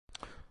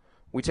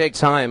We take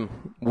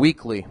time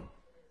weekly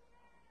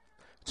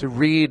to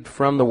read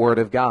from the Word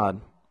of God.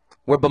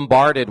 We're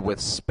bombarded with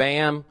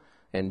spam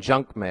and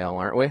junk mail,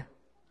 aren't we?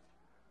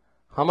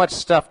 How much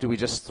stuff do we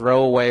just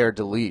throw away or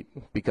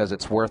delete because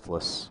it's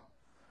worthless?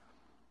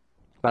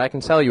 But I can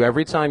tell you,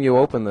 every time you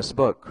open this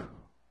book,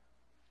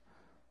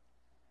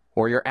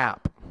 or your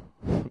app,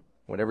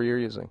 whatever you're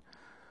using,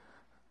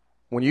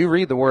 when you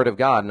read the Word of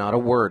God, not a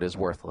word is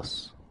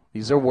worthless.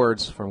 These are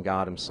words from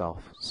God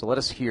Himself. So let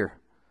us hear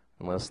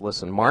and let us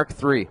listen. Mark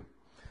 3,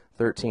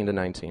 13 to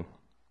 19.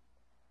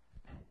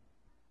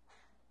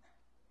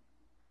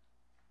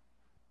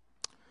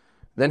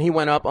 Then he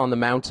went up on the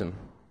mountain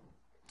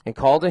and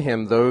called to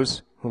him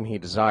those whom he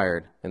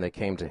desired, and they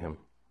came to him,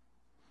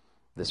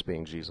 this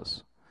being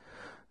Jesus.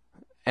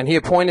 And he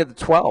appointed the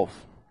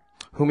 12,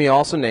 whom he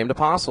also named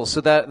apostles,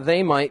 so that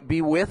they might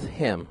be with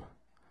him,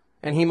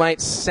 and he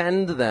might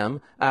send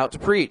them out to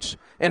preach,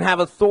 and have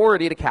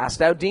authority to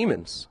cast out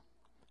demons.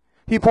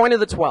 He appointed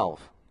the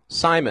 12,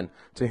 Simon,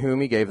 to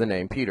whom he gave the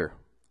name Peter,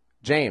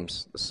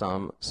 James, the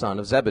son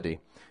of Zebedee,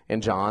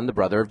 and John, the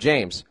brother of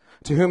James,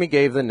 to whom he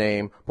gave the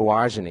name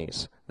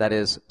Boanerges, that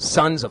is,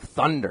 sons of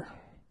thunder,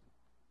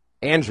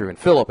 Andrew and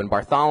Philip and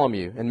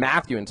Bartholomew and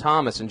Matthew and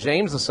Thomas and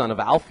James the son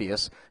of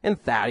Alphaeus and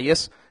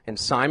Thaddeus and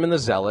Simon the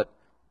Zealot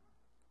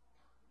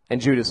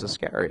and Judas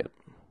Iscariot,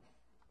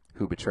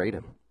 who betrayed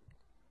him.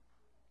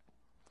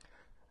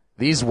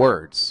 These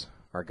words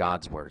are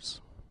God's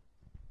words.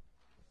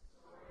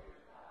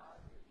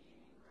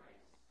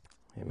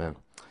 Amen.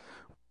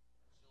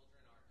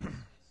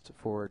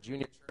 For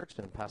junior church,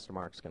 and Pastor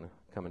Mark's going to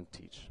come and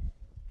teach.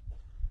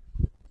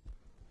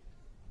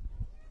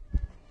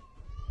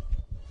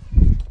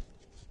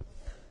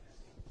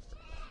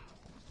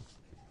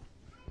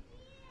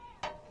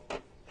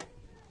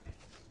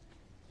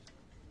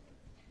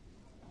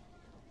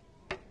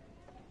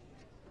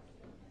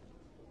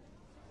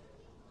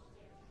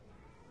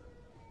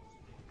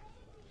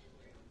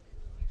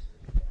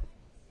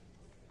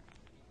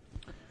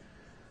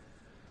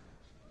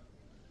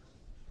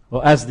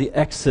 Well, as the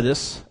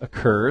Exodus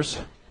occurs,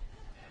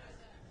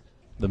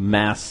 the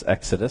mass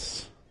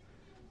Exodus,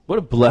 what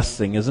a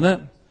blessing, isn't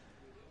it?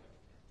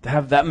 To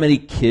have that many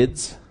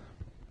kids,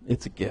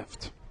 it's a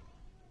gift.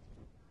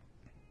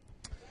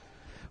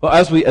 Well,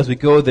 as we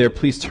go there,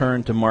 please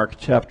turn to Mark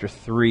chapter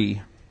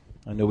 3.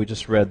 I know we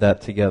just read that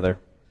together.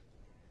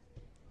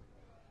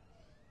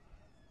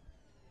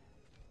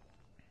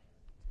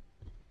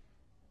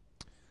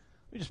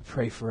 Let me just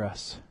pray for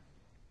us.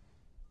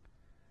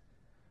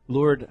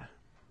 Lord,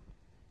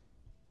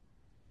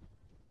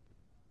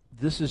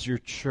 this is your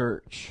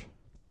church.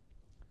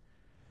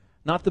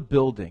 Not the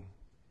building.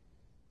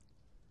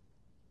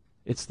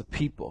 It's the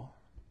people.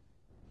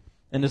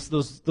 And it's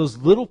those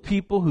little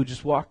people who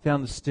just walk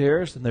down the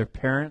stairs and their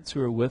parents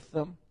who are with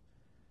them.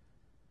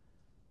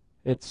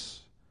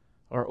 It's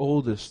our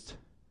oldest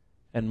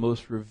and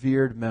most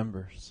revered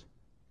members.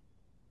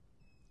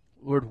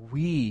 Lord,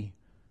 we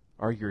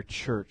are your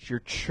church.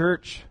 Your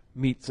church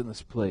meets in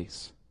this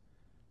place.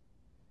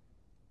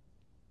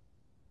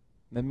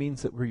 That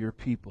means that we're your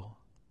people.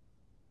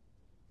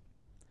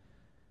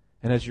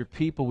 And as your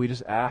people, we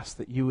just ask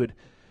that you would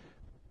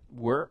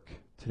work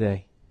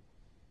today.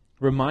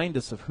 Remind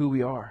us of who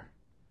we are.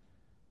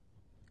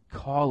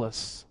 Call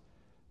us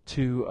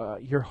to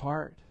your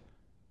heart.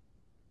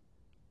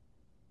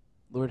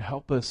 Lord,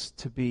 help us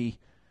to be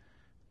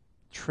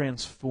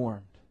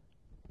transformed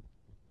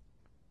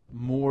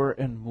more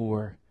and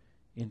more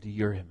into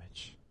your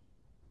image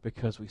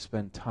because we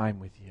spend time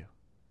with you.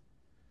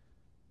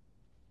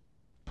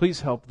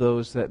 Please help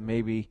those that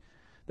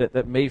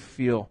may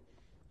feel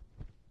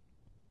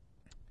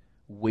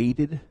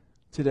weighted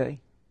today.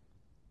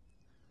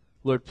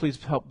 Lord,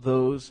 please help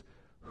those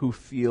who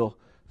feel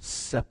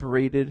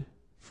separated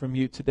from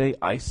you today,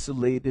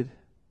 isolated.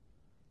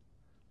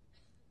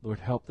 Lord,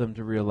 help them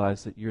to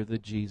realize that you're the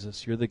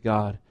Jesus, you're the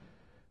God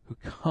who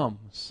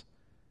comes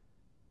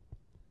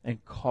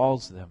and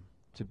calls them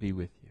to be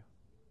with you.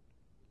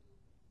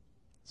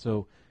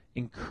 So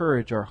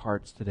encourage our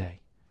hearts today,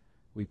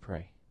 we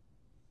pray,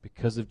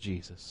 because of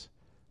Jesus,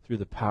 through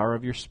the power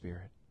of your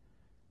Spirit.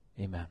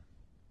 Amen.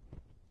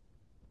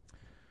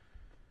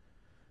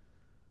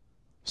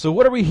 So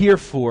what are we here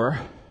for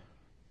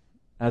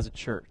as a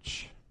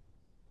church?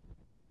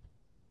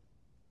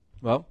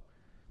 Well,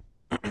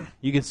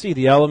 you can see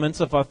the elements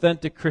of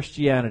authentic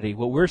Christianity.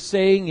 What we're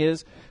saying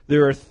is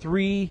there are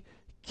three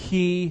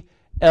key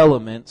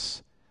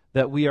elements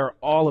that we are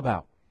all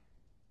about: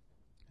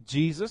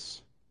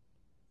 Jesus,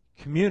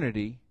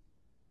 community,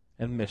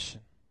 and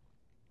mission.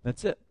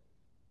 That's it.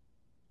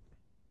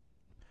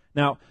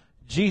 Now,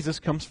 Jesus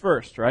comes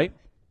first, right?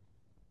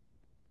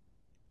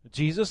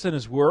 Jesus and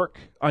his work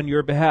on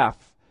your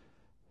behalf.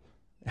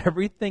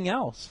 Everything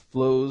else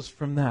flows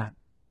from that.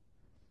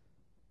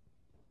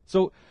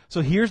 So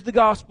here's the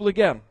gospel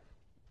again.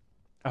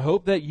 I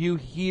hope that you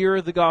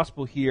hear the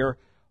gospel here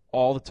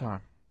all the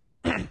time.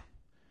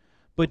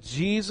 But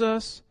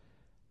Jesus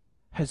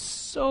has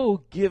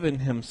so given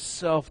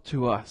himself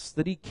to us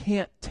that he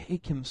can't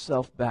take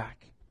himself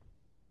back.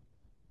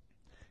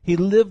 He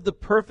lived the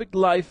perfect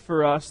life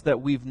for us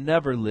that we've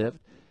never lived.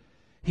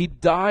 He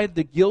died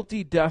the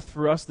guilty death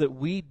for us that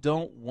we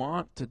don't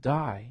want to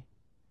die.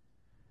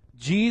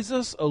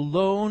 Jesus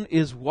alone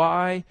is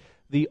why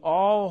the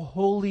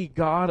all-holy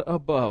God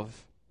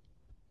above,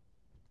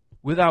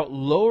 without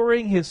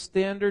lowering his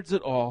standards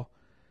at all,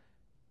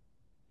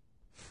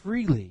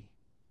 freely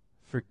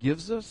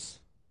forgives us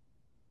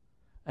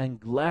and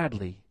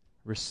gladly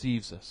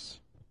receives us.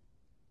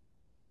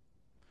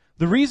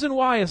 The reason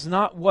why is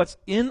not what's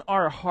in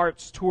our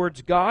hearts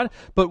towards God,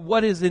 but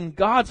what is in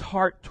God's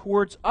heart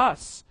towards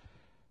us.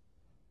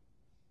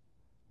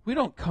 We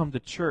don't come to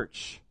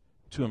church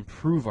to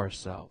improve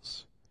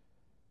ourselves.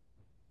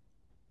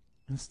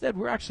 Instead,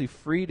 we're actually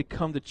free to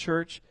come to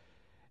church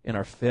in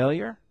our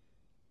failure,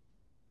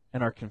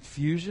 in our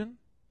confusion,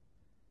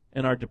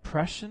 in our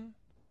depression,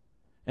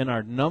 in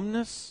our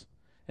numbness,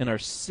 in our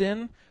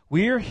sin.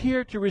 We are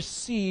here to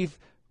receive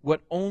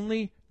what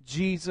only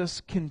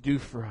Jesus can do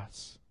for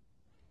us.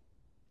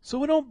 So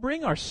we don't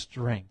bring our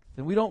strength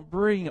and we don't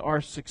bring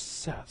our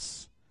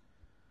success,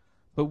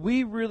 but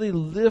we really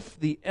lift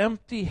the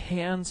empty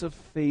hands of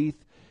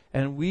faith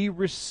and we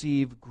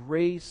receive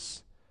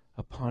grace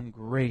upon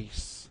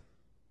grace.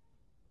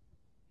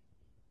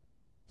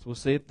 So we'll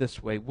say it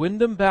this way: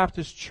 Wyndham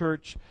Baptist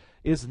Church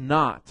is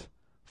not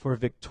for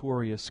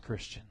victorious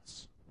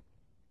Christians.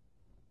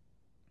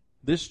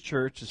 This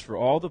church is for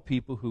all the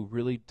people who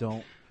really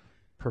don't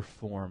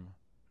perform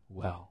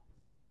well.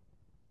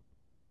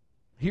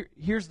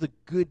 Here's the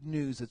good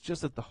news. It's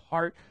just at the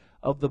heart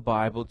of the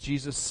Bible.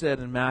 Jesus said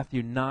in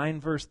Matthew 9,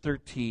 verse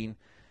 13,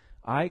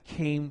 I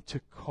came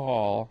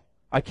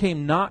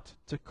not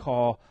to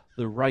call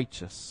the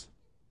righteous,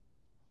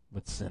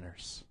 but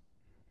sinners.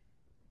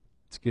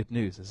 It's good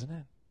news, isn't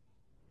it?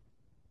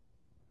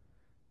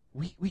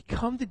 We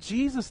come to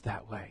Jesus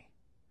that way.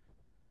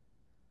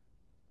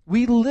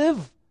 We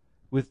live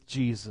with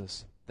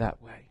Jesus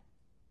that way.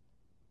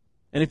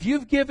 And if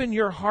you've given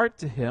your heart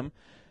to him,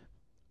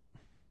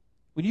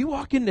 when you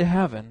walk into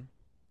heaven,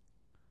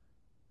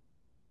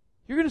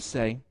 you're going to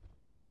say,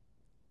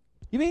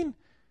 you mean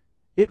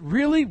it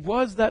really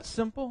was that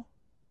simple?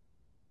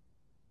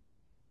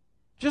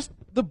 Just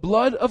the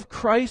blood of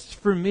Christ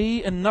for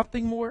me and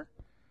nothing more?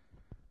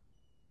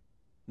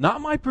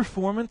 Not my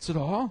performance at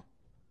all?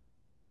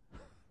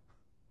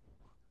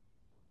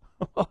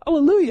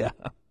 Hallelujah.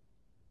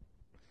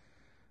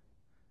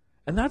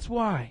 And that's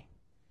why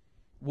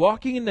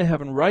walking into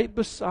heaven right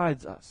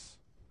beside us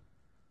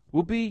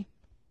will be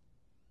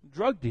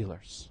drug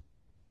dealers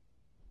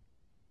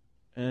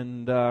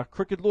and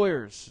crooked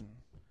lawyers and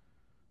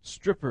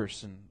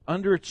strippers and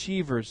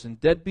underachievers and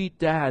deadbeat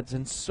dads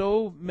and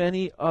so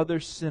many other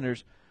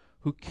sinners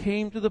who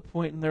came to the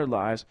point in their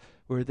lives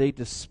where they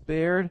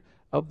despaired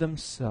of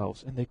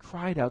themselves and they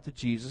cried out to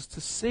Jesus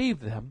to save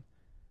them,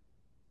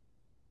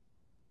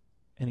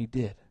 and he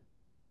did.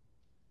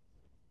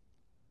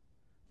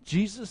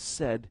 Jesus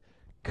said,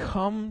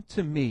 "Come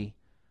to me,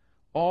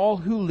 all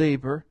who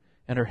labor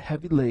and are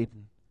heavy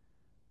laden,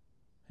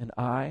 and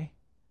I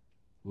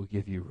will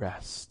give you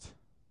rest."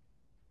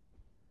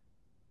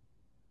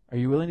 Are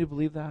you willing to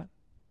believe that?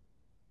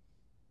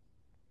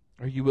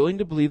 Are you willing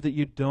to believe that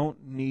you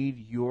don't need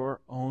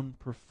your own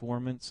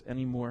performance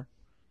anymore?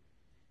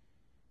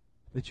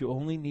 That you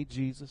only need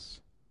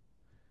Jesus?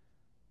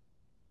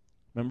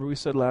 Remember we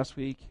said last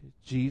week,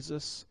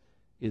 Jesus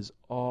is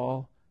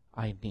all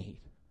I need.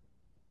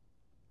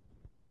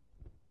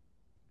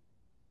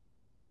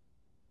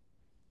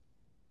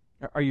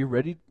 Are you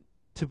ready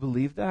to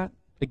believe that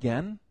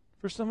again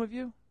for some of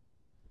you?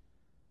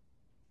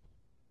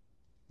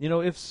 You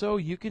know, if so,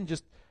 you can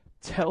just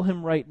tell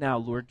him right now,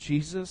 Lord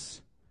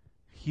Jesus,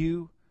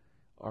 you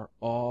are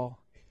all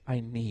I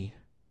need.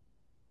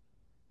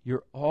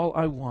 You're all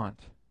I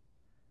want.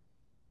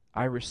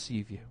 I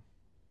receive you.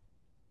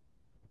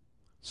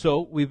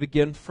 So we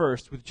begin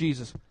first with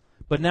Jesus.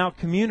 But now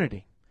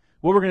community.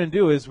 What we're going to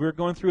do is we're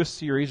going through a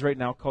series right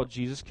now called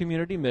Jesus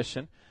Community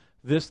Mission.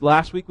 This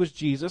last week was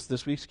Jesus,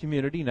 this week's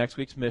community, next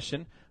week's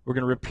mission. We're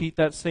going to repeat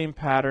that same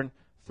pattern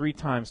 3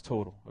 times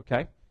total,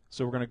 okay?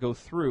 So we're going to go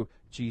through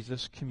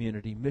Jesus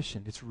Community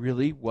Mission. It's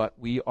really what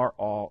we are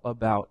all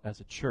about as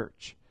a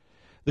church.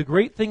 The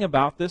great thing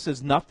about this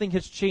is nothing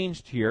has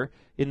changed here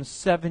in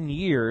 7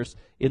 years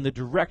in the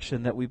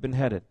direction that we've been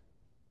headed.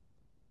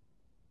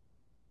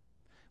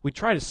 We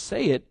try to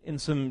say it in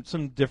some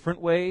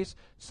different ways,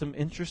 some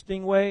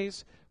interesting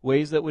ways,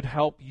 ways that would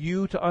help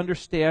you to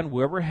understand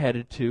where we're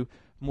headed to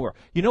more.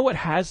 You know what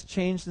has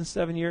changed in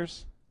 7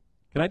 years?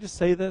 Can I just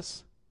say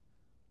this?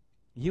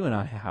 You and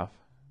I have.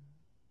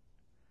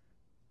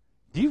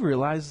 Do you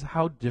realize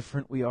how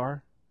different we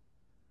are?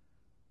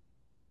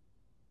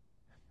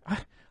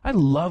 I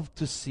love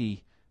to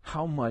see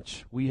how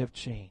much we have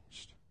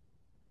changed.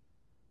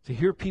 To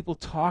hear people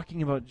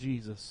talking about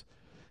Jesus.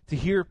 To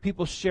hear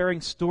people sharing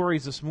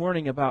stories this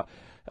morning about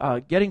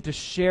getting to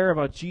share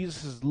about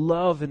Jesus'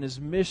 love and his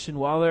mission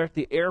while they're at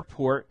the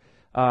airport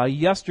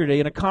yesterday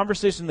in a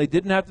conversation they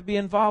didn't have to be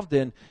involved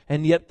in,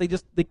 and yet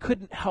they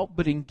couldn't help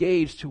but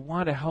engage to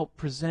want to help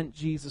present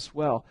Jesus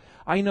well.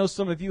 I know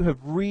some of you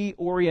have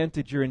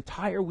reoriented your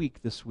entire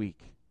week this week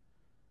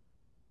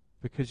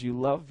because you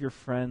love your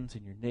friends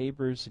and your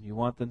neighbors and you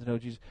want them to know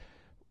Jesus.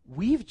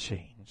 We've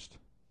changed.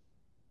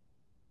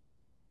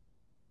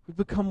 We've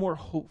become more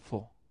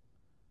hopeful.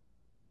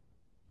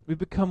 We've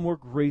become more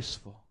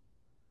graceful.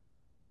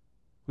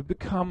 We've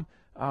become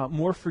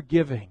more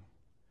forgiving.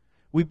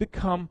 We've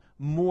become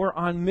more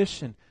on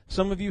mission.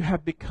 Some of you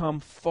have become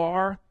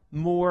far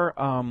more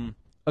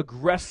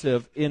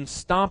aggressive in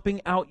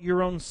stomping out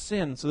your own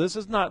sin. So this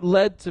has not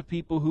led to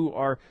people who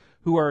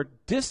are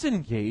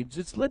disengaged.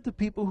 It's led to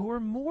people who are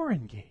more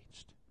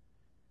engaged.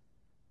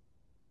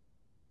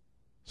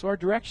 So our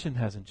direction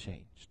hasn't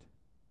changed.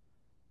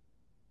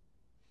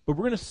 But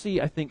we're going to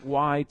see, I think,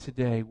 why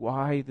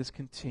this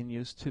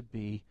continues to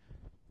be,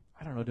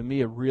 I don't know, to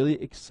me, a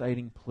really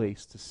exciting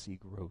place to see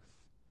growth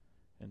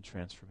and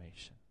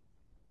transformation.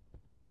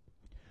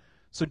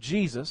 So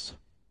Jesus,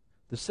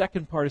 the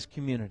second part is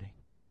community.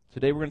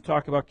 Today we're going to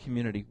talk about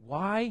community.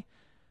 Why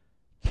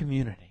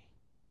community?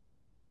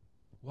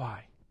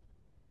 Why?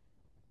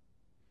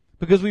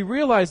 Because we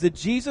realize that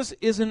Jesus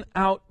isn't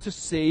out to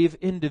save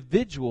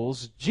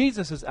individuals.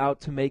 Jesus is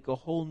out to make a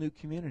whole new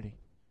community.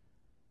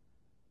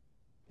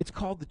 It's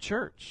called the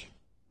church.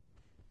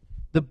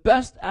 The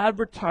best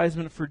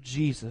advertisement for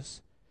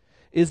Jesus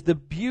is the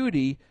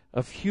beauty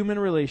of human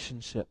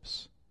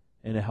relationships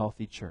in a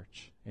healthy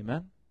church.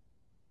 Amen?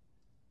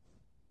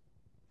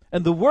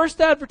 And the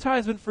worst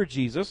advertisement for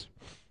Jesus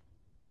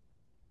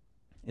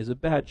is a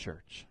bad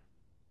church.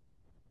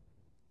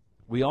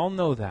 We all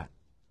know that.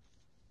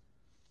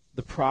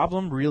 The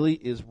problem really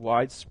is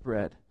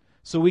widespread.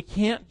 So we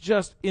can't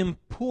just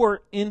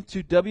import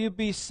into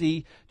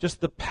WBC just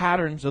the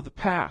patterns of the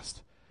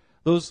past.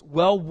 Those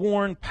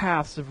well-worn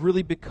paths have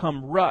really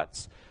become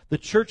ruts. The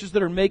churches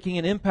that are making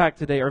an impact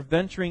today are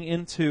venturing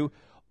into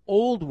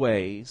old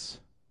ways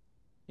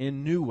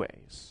in new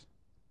ways.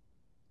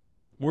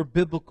 More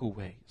biblical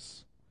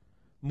ways.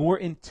 More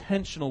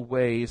intentional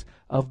ways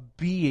of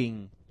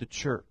being the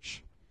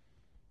church.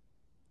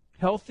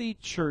 Healthy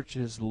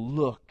churches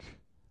look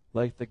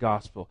like the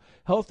gospel.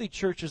 Healthy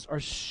churches are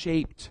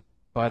shaped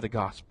by the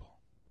gospel.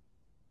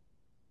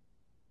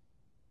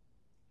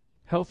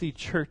 Healthy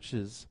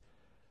churches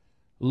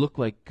look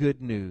like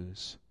good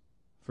news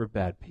for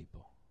bad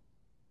people.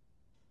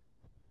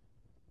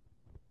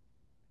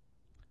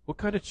 What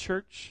kind of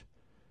church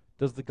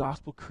does the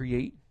gospel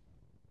create?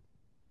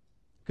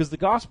 Because the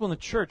gospel and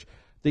the church,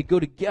 they go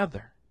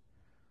together.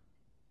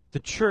 The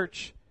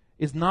church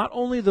is not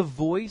only the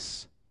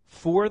voice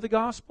for the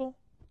gospel,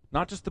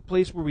 not just the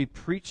place where we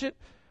preach it,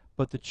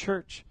 but the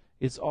church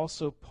is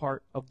also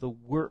part of the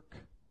work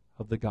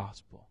of the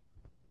gospel.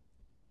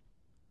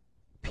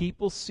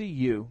 People see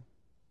you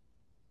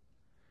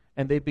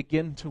and they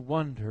begin to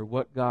wonder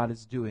what God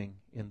is doing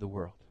in the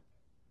world.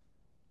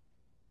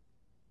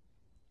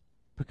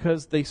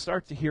 Because they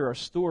start to hear our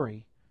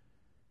story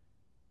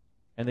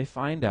and they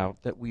find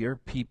out that we are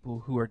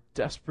people who are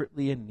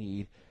desperately in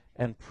need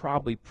and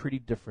probably pretty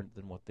different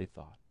than what they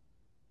thought.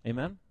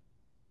 Amen?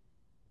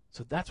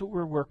 So that's what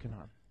we're working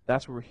on.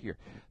 That's why we're here.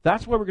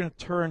 That's why we're going to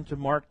turn to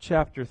Mark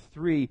chapter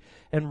 3.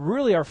 And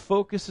really our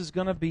focus is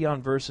going to be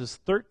on verses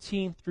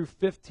 13 through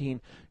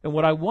 15. And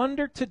what I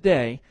wonder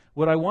today,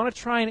 what I want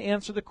to try and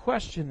answer the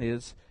question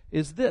is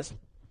this.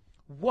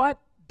 What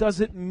does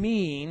it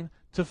mean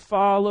to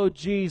follow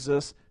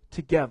Jesus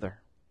together?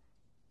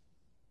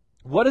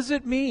 What does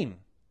it mean?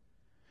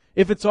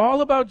 If it's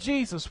all about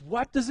Jesus,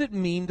 what does it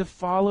mean to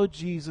follow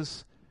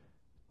Jesus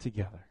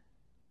together?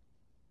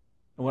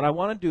 And what I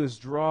want to do is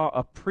draw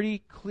a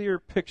pretty clear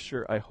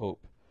picture, I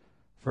hope,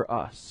 for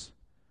us,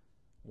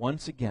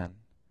 once again,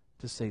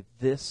 to say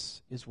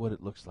this is what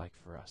it looks like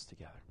for us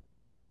together.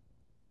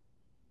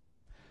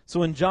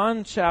 So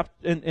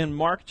in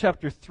Mark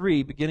chapter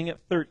 3, beginning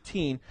at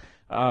 13,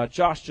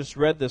 Josh just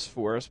read this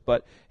for us,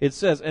 but it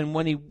says, and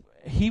when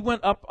he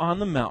went up on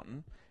the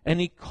mountain, and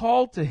he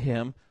called to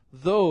him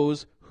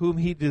those whom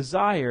he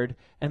desired,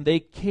 and they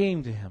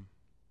came to him.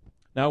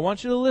 Now I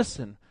want you to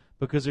listen,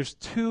 because there's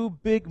two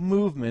big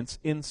movements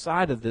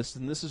inside of this,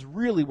 and this is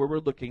really what we're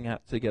looking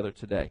at together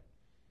today.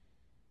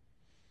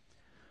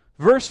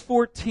 Verse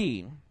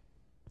 14,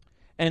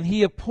 and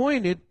he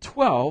appointed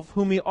 12,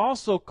 whom he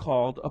also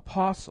called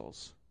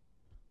apostles.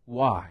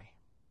 Why?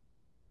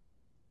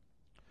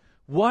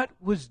 What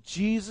was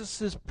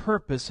Jesus'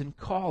 purpose in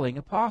calling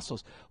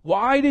apostles?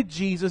 Why did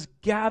Jesus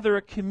gather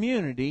a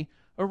community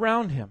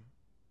around him?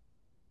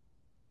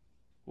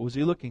 What was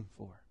he looking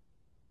for?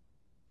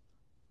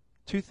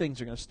 Two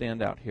things are going to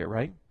stand out here,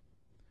 right?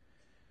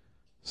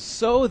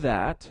 So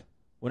that,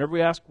 whenever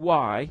we ask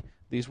why,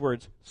 these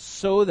words,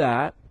 so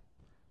that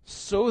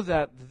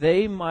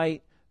they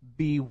might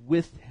be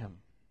with him.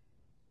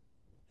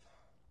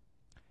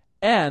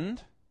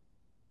 And,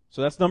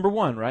 so that's number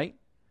one, right?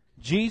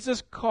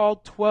 Jesus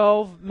called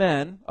 12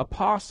 men,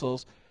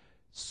 apostles,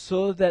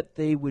 so that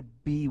they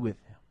would be with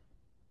him.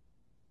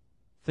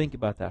 Think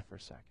about that for a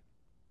second.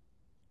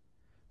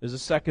 There's a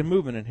second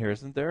movement in here,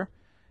 isn't there?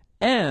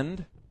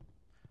 And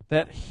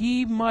that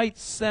he might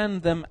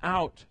send them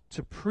out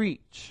to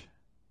preach.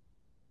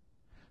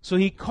 So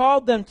he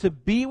called them to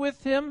be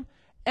with him,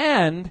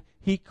 and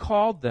he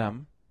called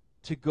them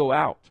to go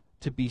out,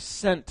 to be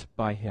sent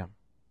by him.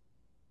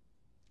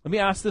 Let me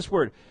ask this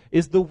word.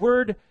 Is the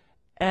word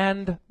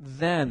 "and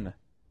then"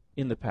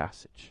 in the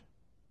passage?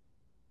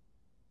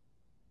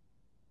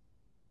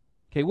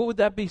 Okay, what would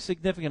that be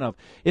significant of?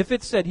 If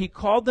it said he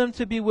called them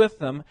to be with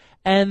them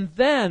and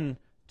then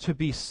to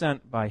be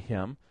sent by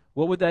him,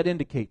 what would that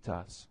indicate to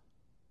us?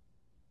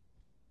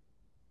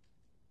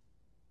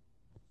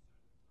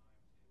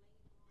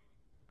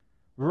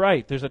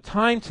 Right, there's a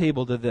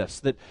timetable to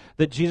this,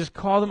 that Jesus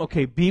called them,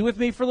 okay, be with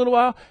me for a little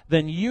while,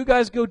 then you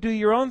guys go do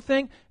your own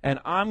thing, and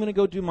I'm going to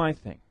go do my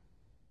thing.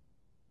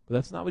 But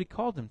that's not what he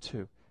called them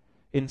to.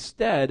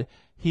 Instead,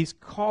 he's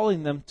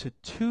calling them to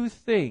two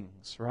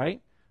things,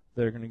 right,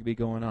 that are going to be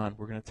going on.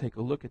 We're going to take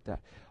a look at that.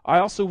 I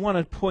also want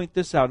to point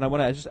this out, and I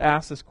want to just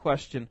ask this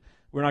question.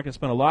 We're not going to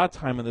spend a lot of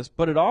time on this,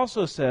 but it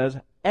also says,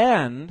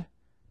 and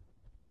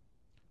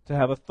to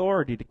have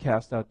authority to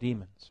cast out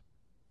demons.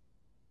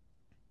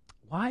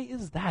 Why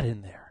is that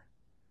in there?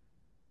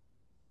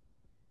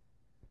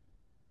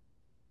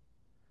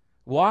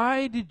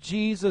 Why did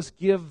Jesus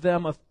give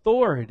them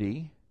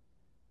authority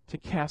to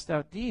cast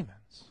out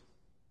demons?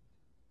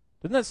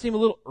 Doesn't that seem a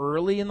little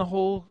early in the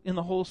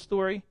whole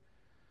story?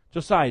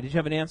 Josiah, did you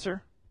have an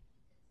answer?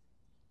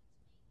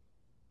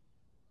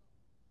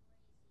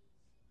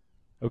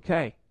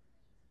 Okay.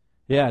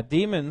 Yeah,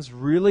 demons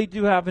really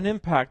do have an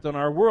impact on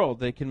our world.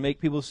 They can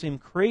make people seem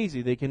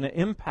crazy. They can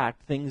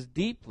impact things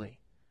deeply.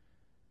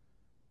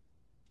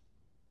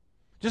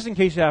 Just in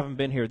case you haven't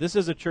been here, this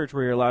is a church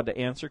where you're allowed to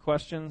answer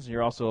questions, and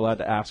you're also allowed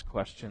to ask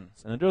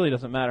questions. And it really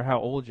doesn't matter how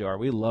old you are.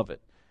 We love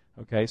it.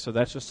 Okay, so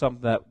that's just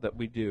something that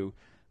we do,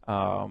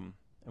 and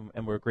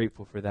we're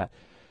grateful for that.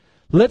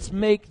 Let's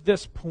make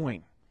this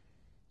point.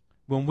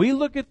 When we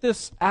look at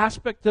this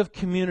aspect of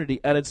community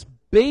at its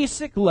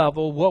basic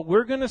level, what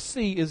we're going to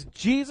see is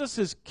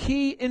Jesus'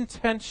 key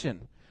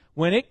intention.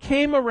 When it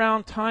came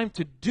around time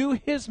to do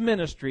his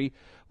ministry,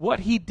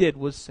 what he did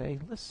was say,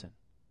 listen,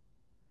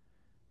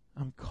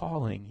 I'm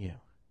calling you.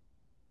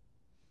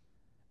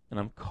 And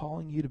I'm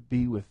calling you to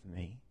be with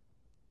me.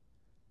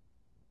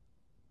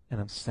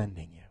 And I'm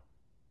sending you.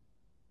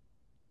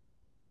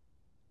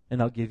 And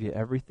I'll give you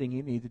everything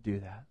you need to do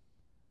that.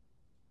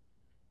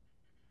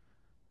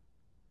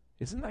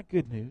 Isn't that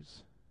good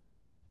news?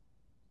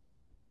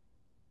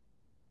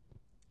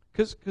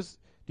 Because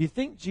do you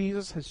think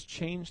Jesus has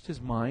changed his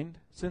mind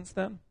since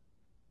then?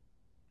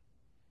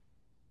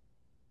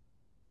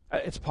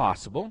 It's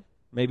possible.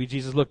 Maybe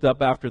Jesus looked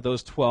up after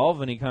those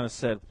 12 and he kind of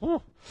said,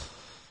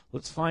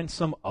 let's find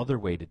some other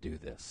way to do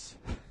this.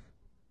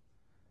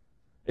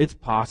 It's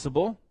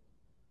possible.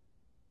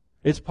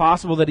 It's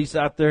possible that he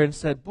sat there and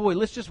said, boy,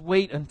 let's just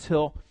wait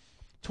until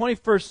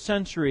 21st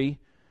century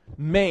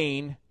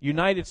Maine,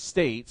 United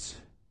States,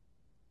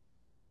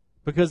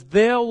 because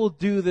they will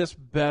do this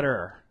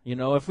better. You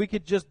know, if we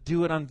could just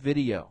do it on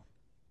video.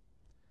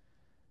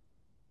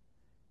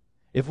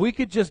 If we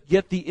could just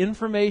get the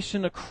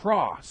information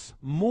across,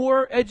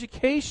 more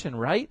education,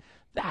 right?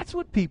 That's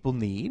what people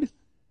need.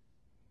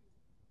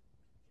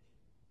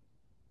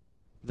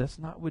 That's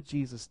not what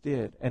Jesus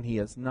did, and he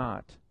has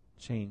not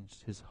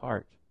changed his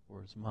heart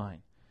or his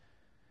mind.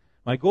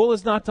 My goal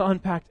is not to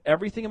unpack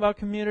everything about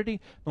community,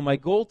 but my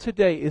goal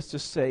today is to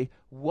say,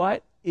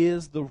 what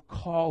is the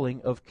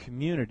calling of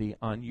community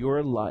on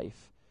your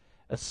life,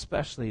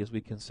 especially as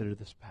we consider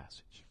this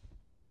passage?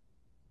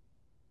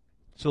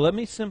 So let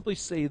me simply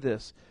say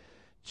this.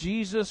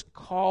 Jesus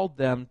called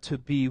them to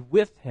be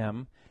with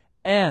him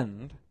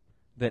and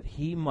that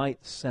he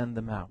might send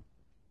them out.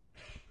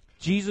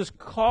 Jesus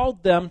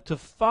called them to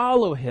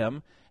follow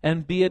him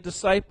and be a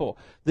disciple.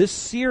 This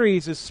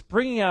series is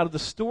springing out of the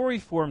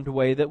story-formed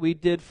way that we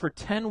did for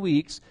 10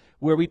 weeks,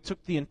 where we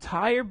took the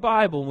entire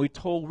Bible and we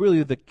told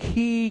really the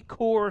key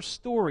core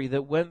story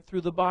that went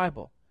through the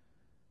Bible.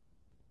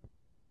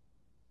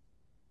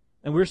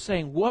 And we're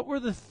saying, what were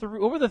the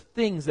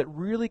things that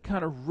really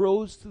kind of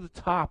rose to the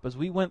top as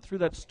we went through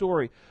that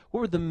story?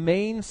 What were the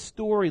main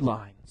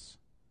storylines?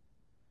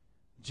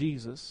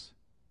 Jesus,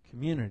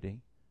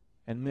 community,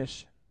 and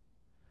mission.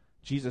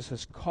 Jesus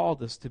has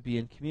called us to be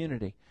in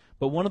community.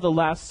 But one of the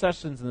last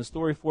sessions in the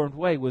story-formed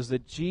way was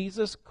that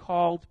Jesus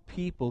called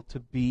people to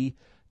be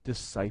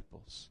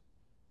disciples.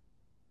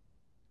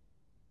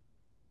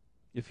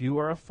 If you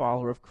are a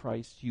follower of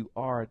Christ, you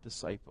are a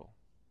disciple.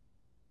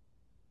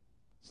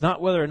 It's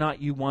not whether or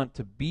not you want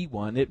to be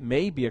one. It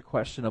may be a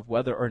question of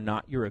whether or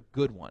not you're a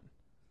good one.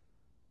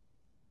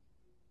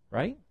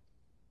 Right?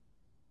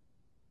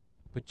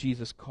 But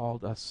Jesus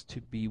called us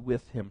to be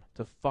with him,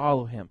 to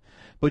follow him.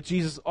 But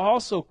Jesus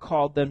also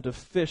called them to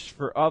fish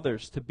for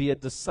others, to be a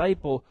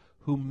disciple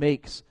who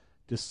makes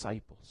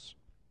disciples.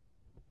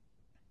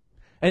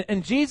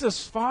 And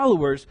Jesus'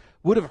 followers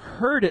would have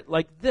heard it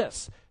like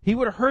this. He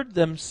would have heard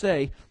them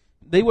say,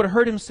 they would have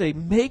heard him say,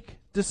 make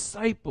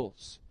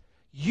disciples.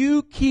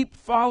 You keep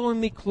following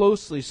me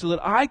closely so that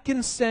I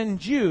can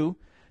send you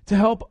to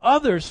help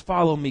others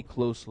follow me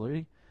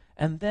closely,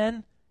 and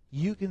then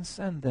you can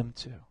send them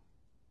too.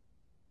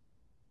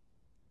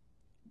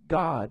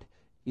 God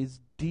is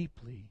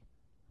deeply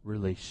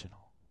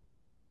relational.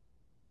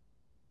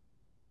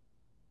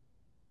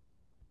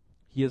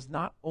 He is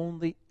not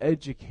only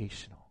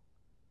educational,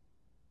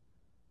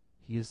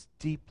 he is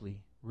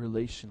deeply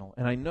relational.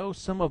 And I know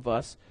some of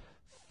us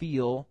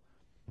feel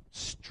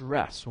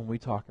stress when we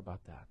talk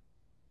about that.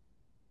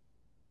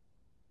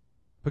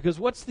 Because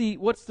what's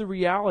the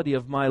reality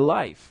of my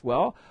life?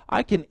 Well,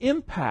 I can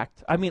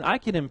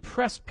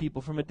impress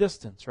people from a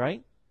distance,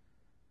 right?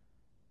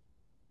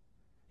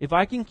 If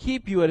I can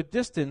keep you at a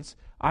distance,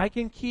 I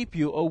can keep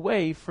you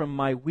away from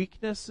my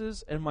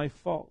weaknesses and my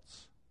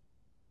faults.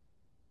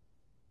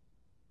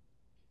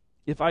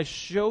 If I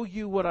show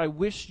you what I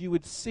wish you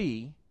would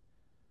see,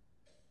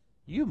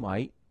 you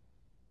might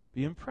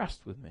be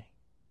impressed with me.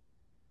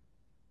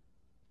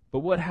 But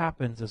what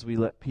happens as we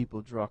let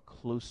people draw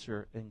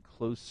closer and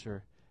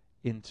closer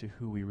into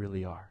who we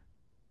really are?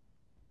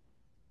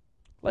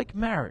 Like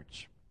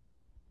marriage.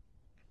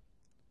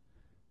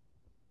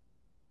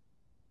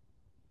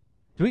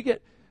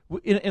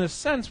 In a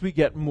sense, we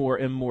get more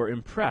and more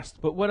impressed.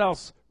 But what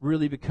else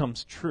really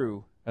becomes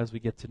true as we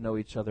get to know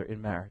each other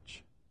in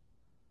marriage?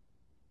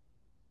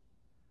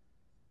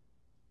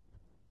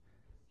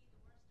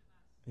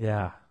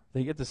 Yeah,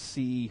 they get to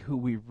see who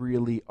we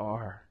really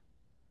are.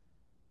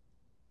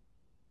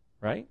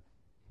 Right?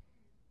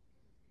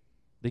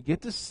 They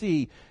get to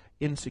see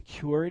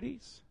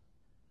insecurities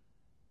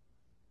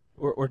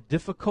or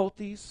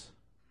difficulties,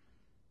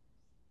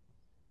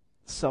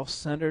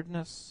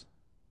 self-centeredness.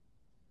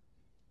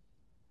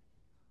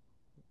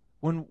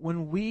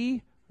 When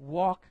we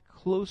walk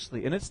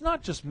closely, and it's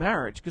not just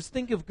marriage, because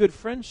think of good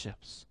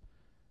friendships.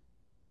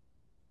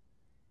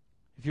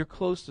 If you're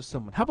close to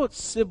someone, how about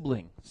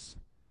siblings?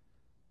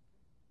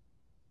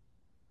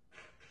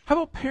 How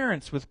about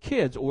parents with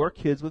kids or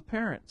kids with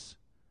parents?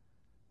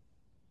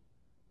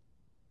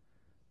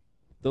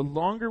 The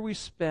longer we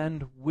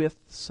spend with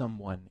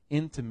someone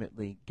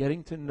intimately,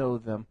 getting to know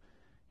them,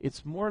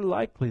 it's more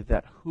likely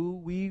that who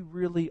we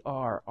really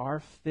are, our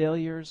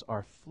failures,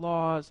 our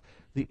flaws,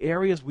 the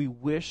areas we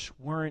wish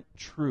weren't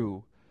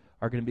true,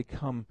 are going to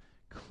become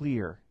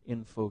clear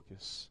in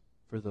focus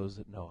for those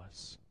that know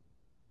us.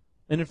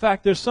 And in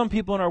fact, there's some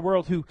people in our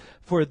world who,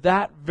 for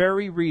that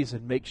very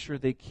reason, make sure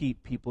they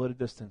keep people at a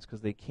distance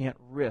because they can't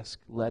risk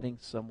letting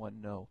someone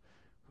know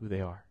who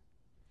they are.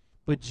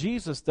 But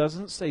Jesus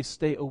doesn't say,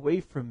 stay away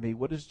from me.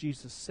 What does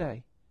Jesus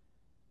say?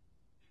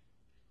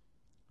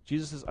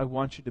 Jesus says, I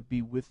want you to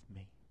be with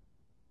me.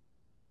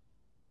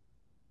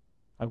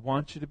 I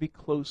want you to be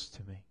close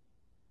to me.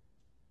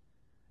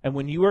 And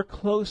when you are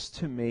close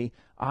to me,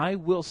 I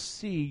will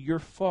see your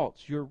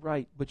faults. You're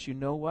right. But you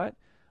know what?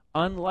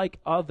 Unlike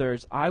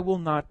others, I will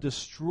not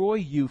destroy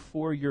you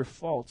for your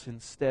faults.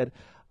 Instead,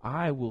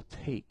 I will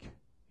take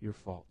your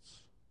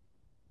faults.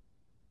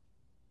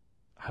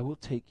 I will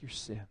take your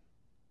sin.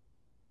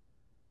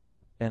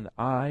 And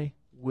I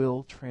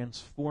will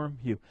transform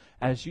you.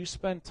 As you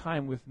spend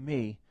time with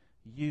me,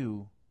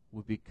 you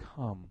will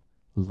become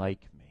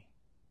like me.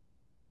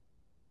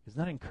 Isn't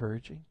that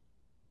encouraging?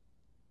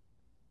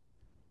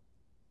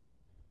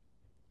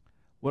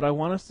 What I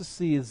want us to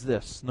see is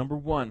this. Number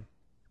one,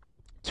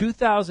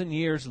 2,000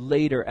 years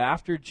later,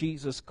 after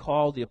Jesus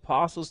called the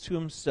apostles to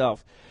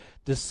himself,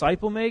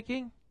 disciple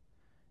making,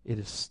 it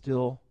is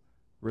still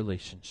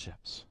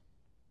relationships.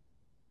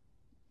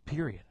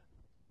 Period.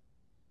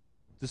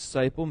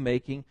 Disciple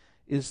making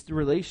is the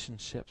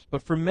relationships.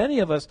 But for many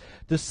of us,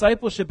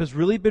 discipleship has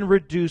really been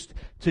reduced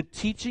to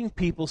teaching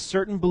people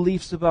certain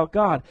beliefs about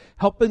God,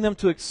 helping them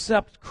to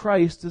accept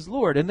Christ as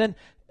Lord, and then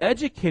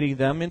educating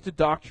them into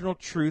doctrinal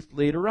truth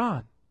later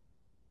on.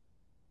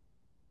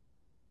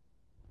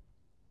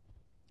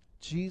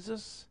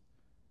 Jesus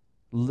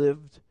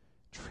lived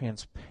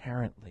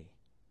transparently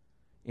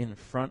in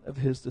front of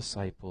his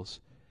disciples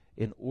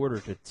in order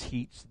to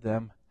teach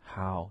them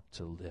how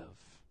to live.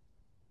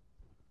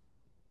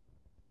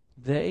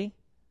 They,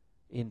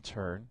 in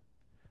turn,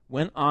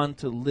 went on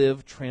to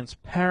live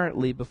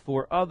transparently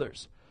before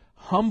others,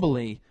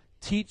 humbly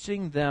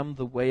teaching them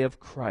the way of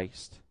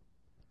Christ.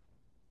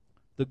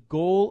 The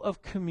goal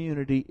of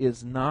community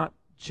is not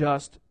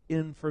just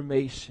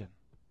information.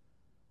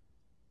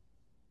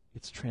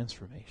 It's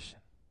transformation.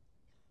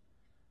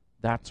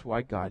 That's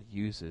why God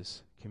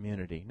uses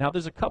community. Now,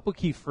 there's a couple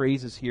key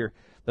phrases here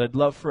that I'd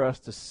love for us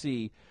to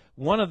see.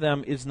 One of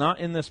them is not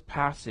in this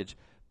passage,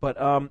 but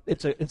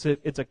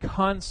it's a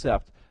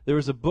concept. There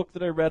was a book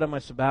that I read on my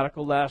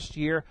sabbatical last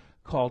year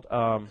called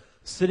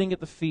Sitting at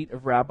the Feet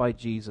of Rabbi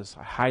Jesus.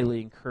 I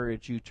highly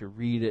encourage you to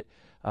read it.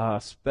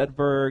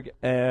 Spedberg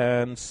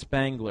and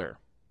Spangler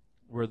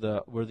were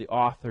the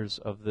authors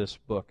of this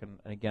book. And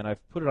again,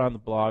 I've put it on the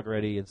blog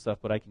already and stuff,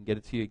 but I can get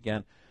it to you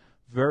again.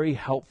 Very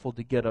helpful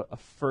to get a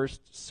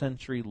first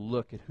century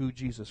look at who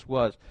Jesus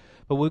was.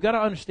 But we've got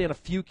to understand a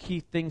few key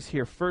things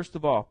here. First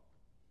of all,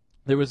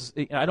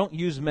 I don't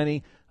use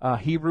many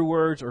Hebrew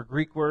words or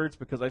Greek words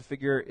because I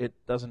figure it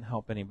doesn't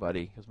help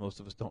anybody because most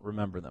of us don't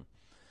remember them.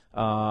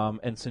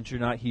 And since you're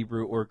not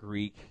Hebrew or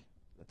Greek,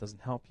 that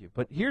doesn't help you.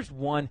 But here's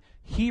one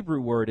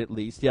Hebrew word at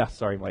least. Yeah,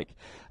 sorry, Mike.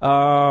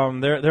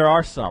 There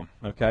are some,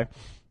 okay?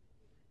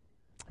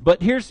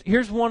 But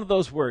here's one of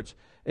those words.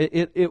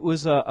 It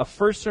was a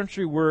first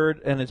century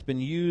word, and it's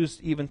been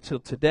used even till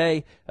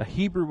today, a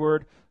Hebrew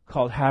word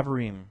called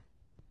havarim.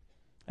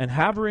 And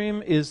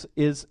havarim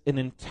is an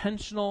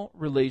intentional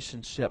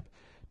relationship.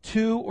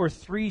 2 or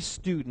 3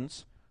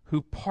 students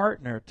who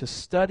partner to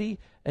study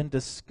and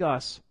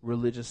discuss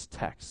religious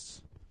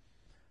texts.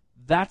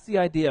 That's the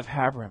idea of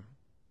havarim,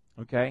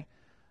 okay?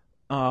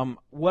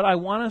 What I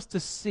want us to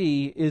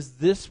see is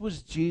this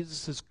was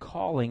Jesus'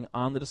 calling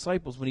on the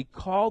disciples. When he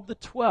called the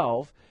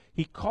 12,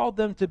 he called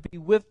them to be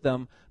with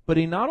them, but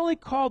he not only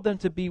called them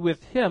to be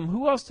with him,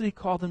 who else did he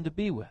call them to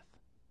be with?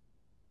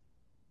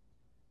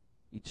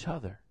 Each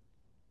other.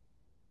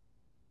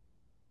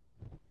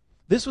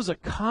 This was a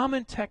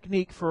common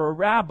technique for a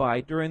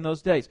rabbi during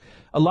those days.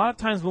 A lot of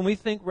times when we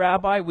think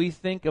rabbi, we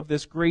think of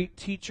this great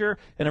teacher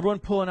and everyone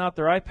pulling out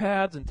their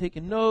iPads and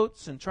taking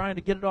notes and trying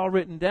to get it all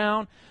written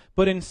down.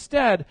 But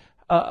instead,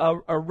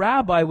 a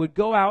rabbi would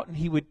go out and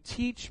he would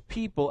teach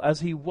people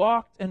as he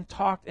walked and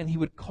talked, and he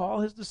would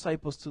call his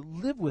disciples to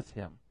live with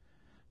him,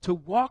 to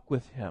walk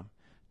with him,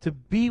 to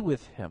be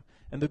with him.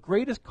 And the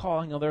greatest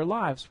calling of their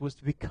lives was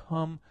to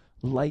become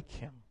like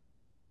him.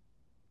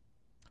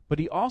 But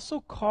he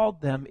also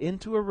called them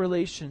into a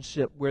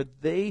relationship where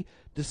they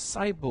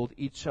discipled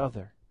each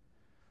other.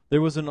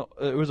 There was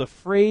a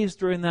phrase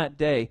during that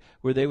day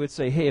where they would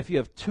say, hey, if you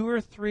have 2 or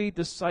 3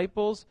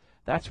 disciples,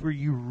 that's where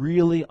you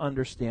really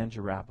understand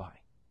your rabbi.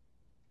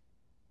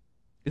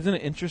 Isn't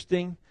it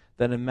interesting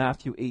that in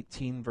Matthew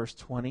 18, verse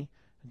 20,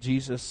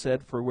 Jesus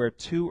said, for where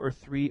 2 or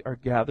 3 are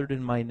gathered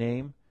in my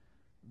name,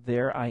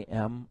 there I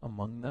am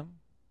among them?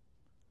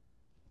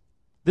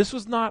 This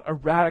was not a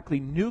radically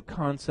new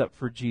concept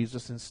for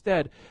Jesus.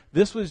 Instead,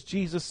 this was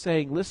Jesus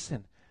saying,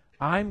 listen,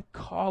 I'm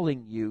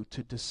calling you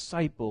to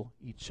disciple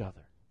each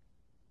other.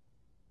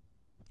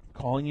 I'm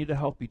calling you to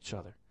help each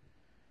other.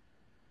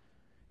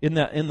 In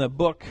the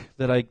book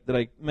that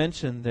I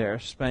mentioned there,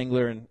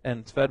 Spangler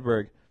and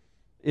Svedberg,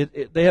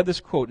 they have this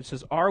quote. It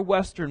says, our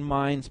Western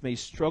minds may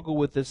struggle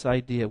with this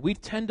idea. We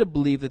tend to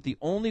believe that the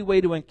only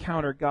way to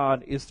encounter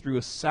God is through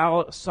a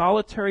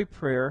solitary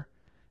prayer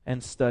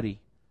and study.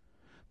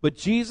 But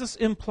Jesus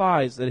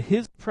implies that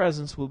his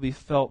presence will be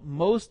felt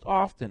most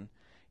often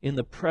in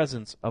the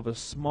presence of a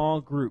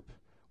small group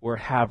or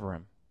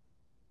havarim.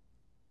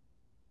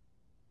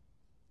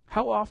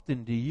 How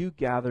often do you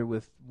gather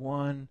with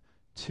 1,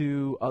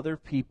 2 other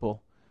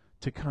people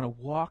to kind of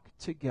walk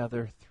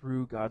together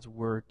through God's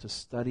Word, to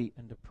study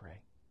and to pray?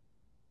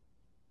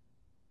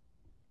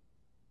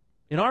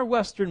 In our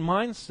Western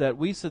mindset,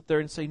 we sit there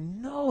and say,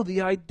 no,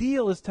 the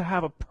ideal is to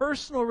have a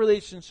personal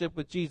relationship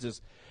with Jesus.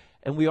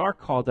 And we are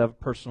called to have a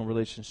personal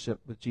relationship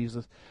with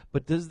Jesus.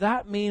 But does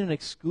that mean an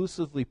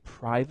exclusively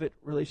private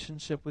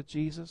relationship with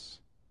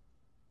Jesus?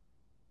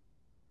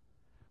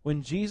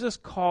 When Jesus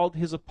called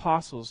his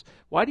apostles,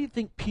 why do you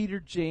think Peter,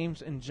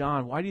 James, and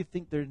John, why do you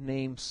think their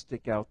names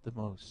stick out the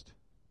most?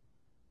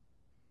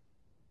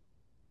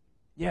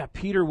 Yeah,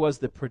 Peter was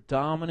the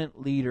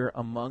predominant leader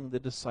among the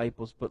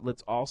disciples, but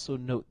let's also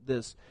note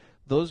this.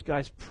 Those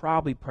guys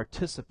probably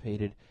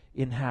participated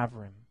in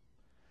havarim.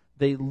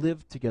 They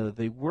lived together,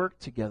 they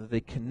worked together, they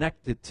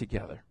connected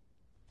together.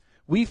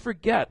 We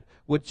forget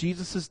what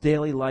Jesus'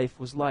 daily life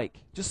was like.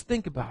 Just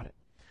think about it.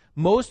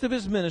 Most of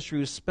his ministry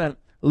was spent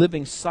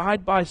living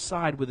side by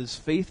side with his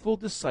faithful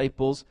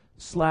disciples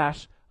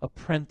 /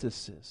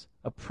 apprentices.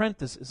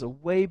 Apprentice is a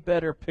way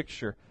better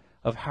picture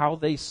of how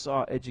they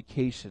saw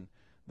education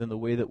than the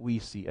way that we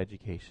see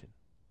education.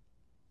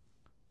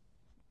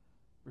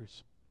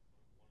 Bruce.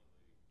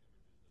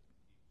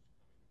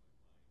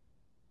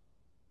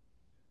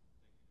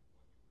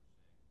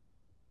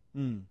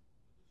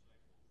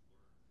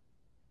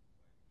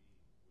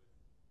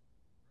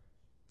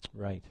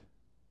 Right.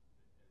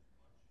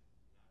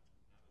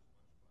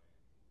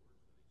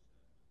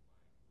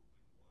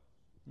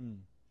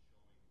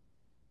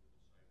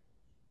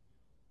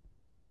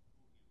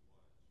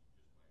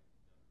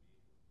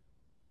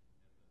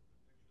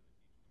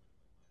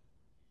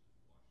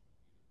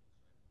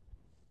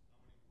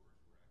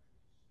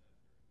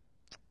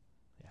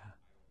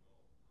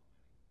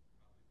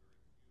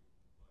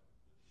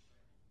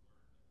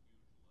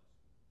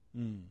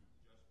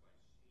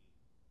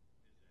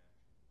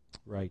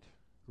 Right.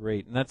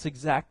 Great. And that's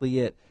exactly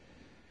it.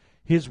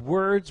 His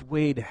words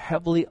weighed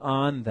heavily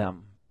on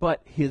them,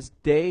 but his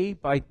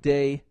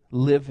day-by-day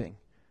living.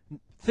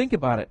 Think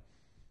about it.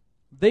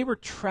 They were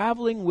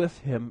traveling with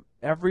him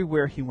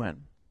everywhere he went,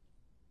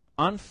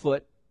 on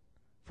foot,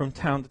 from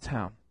town to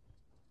town.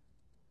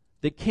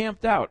 They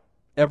camped out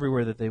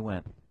everywhere that they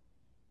went.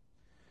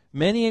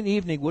 Many an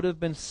evening would have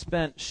been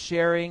spent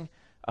sharing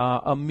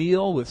a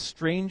meal with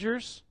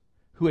strangers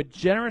who had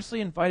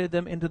generously invited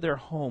them into their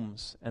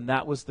homes, and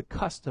that was the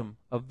custom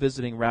of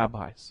visiting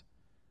rabbis.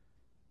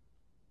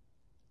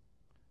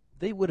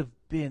 they would have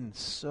been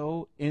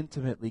so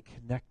intimately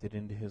connected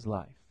into his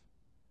life.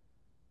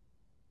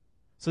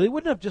 So they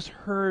wouldn't have just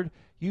heard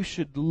you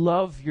should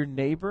love your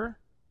neighbor.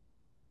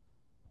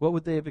 What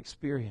would they have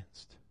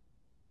experienced?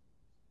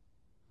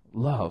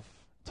 Love,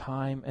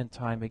 time and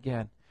time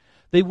again.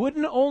 They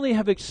wouldn't only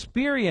have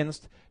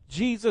experienced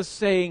Jesus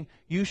saying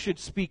you should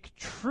speak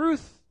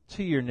truth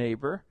to your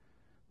neighbor,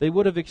 they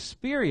would have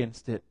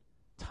experienced it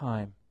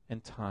time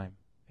and time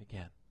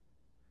again.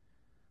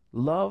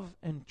 Love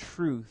and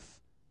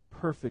truth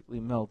perfectly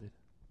melded.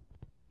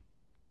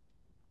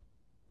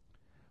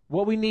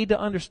 What we need to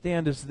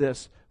understand is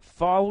this: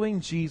 following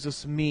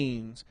Jesus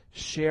means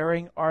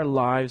sharing our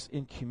lives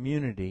in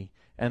community,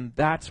 and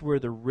that's where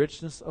the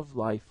richness of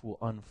life will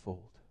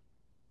unfold.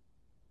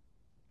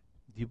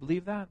 Do you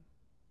believe that?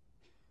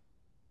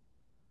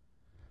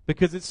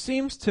 Because it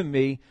seems to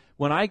me,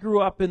 when I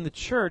grew up in the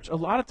church, a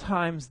lot of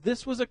times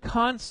this was a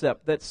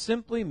concept that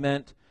simply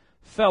meant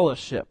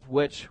fellowship,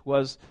 which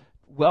was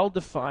well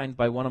defined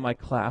by one of my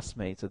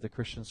classmates at the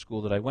Christian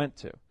school that I went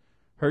to.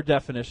 Her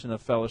definition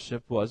of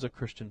fellowship was a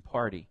Christian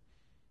party.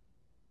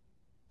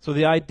 So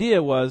the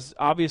idea was,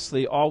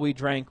 obviously, all we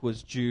drank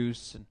was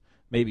juice and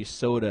maybe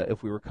soda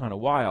if we were kind of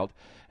wild.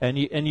 And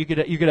you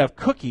could have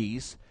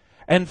cookies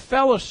and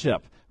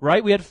fellowship,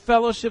 right? We had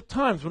fellowship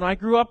times when I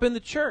grew up in the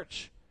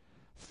church.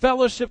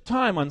 Fellowship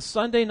time on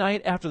Sunday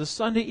night after the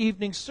Sunday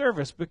evening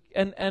service,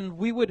 and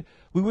we would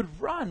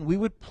run, we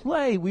would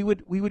play, we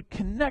would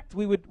connect,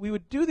 we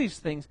would do these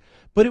things.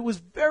 But it was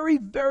very,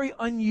 very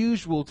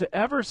unusual to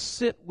ever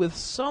sit with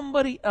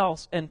somebody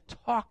else and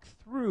talk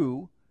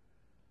through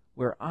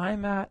where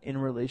I'm at in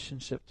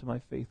relationship to my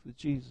faith with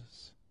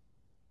Jesus.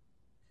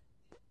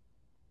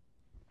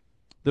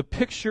 The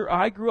picture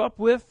I grew up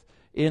with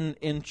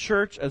in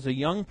church as a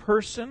young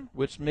person,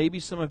 which maybe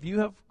some of you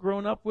have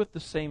grown up with the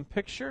same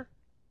picture,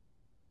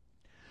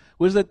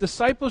 was that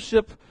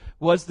discipleship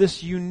was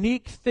this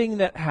unique thing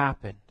that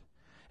happened.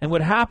 And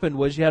what happened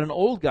was you had an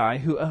old guy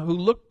who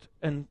looked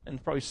and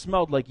probably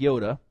smelled like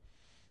Yoda,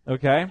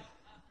 okay?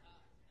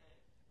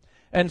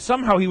 And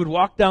somehow he would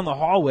walk down the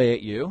hallway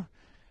at you,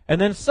 and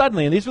then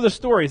suddenly, and these were the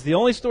stories, the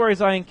only stories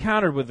I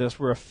encountered with this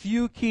were a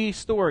few key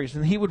stories,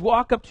 and he would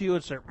walk up to you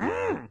and say,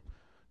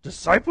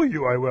 disciple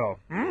you I will.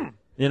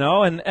 You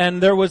know,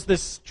 and there was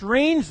this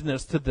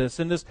strangeness to this,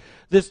 and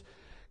this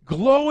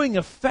glowing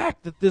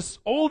effect that this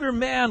older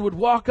man would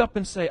walk up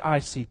and say, I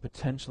see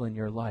potential in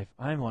your life.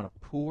 I want to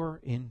pour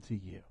into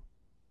you.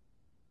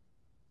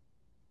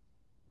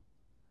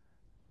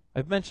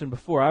 I've mentioned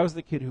before, I was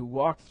the kid who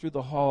walked through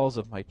the halls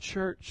of my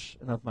church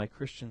and of my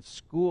Christian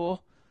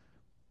school,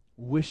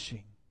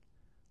 wishing,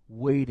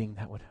 waiting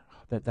that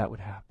would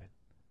happen.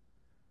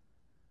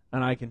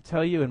 And I can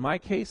tell you, in my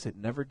case, it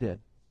never did.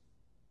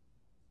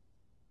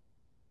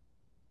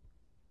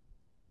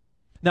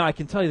 Now, I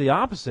can tell you the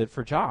opposite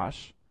for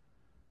Josh.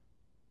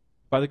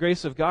 By the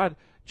grace of God,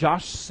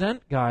 God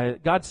sent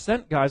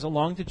guys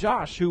along to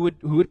Josh who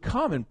would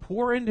come and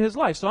pour into his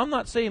life. So I'm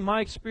not saying my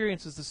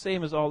experience is the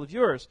same as all of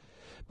yours,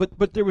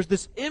 but there was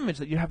this image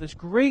that you have this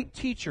great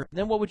teacher, and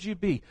then what would you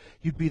be?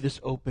 You'd be this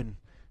open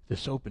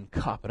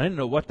cup. And I didn't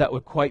know what that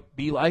would quite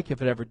be like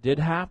if it ever did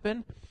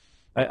happen.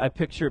 I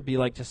picture it be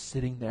like just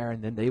sitting there,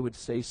 and then they would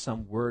say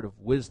some word of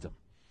wisdom,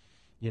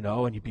 you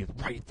know, and you'd be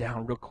write it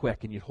down real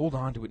quick, and you'd hold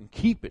on to it and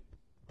keep it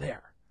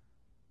there.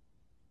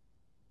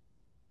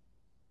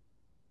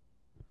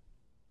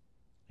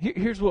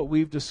 Here's what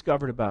we've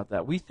discovered about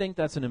that. We think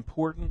that's an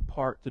important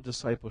part to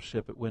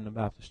discipleship at Wyndham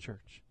Baptist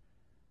Church.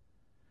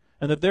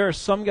 And that there are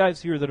some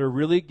guys here that are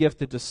really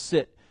gifted to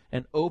sit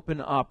and open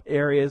up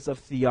areas of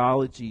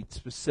theology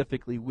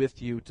specifically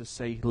with you to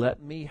say, let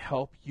me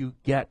help you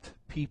get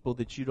people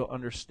that you don't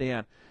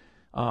understand.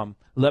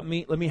 Let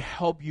me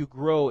help you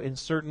grow in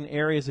certain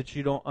areas that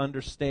you don't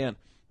understand.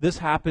 This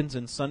happens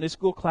in Sunday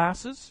school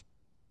classes,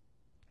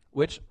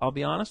 which, I'll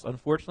be honest,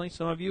 unfortunately,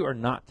 some of you are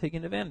not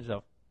taking advantage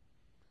of.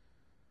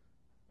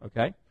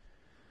 Okay?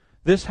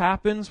 This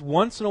happens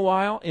once in a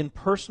while in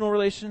personal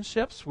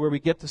relationships where we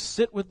get to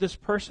sit with this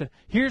person.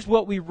 Here's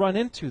what we run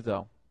into,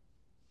 though.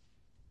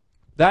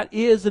 That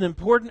is an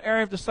important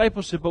area of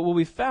discipleship, but what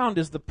we found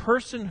is the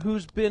person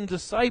who's been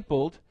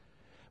discipled,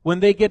 when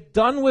they get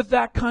done with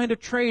that kind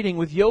of training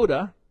with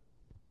Yoda,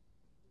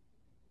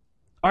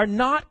 are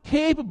not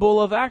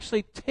capable of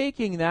actually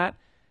taking that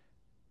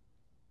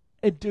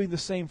and doing the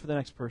same for the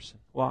next person.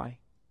 Why?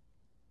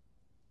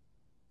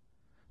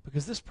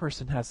 Because this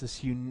person has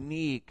this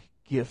unique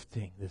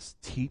gifting, this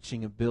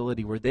teaching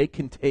ability where they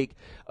can take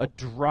a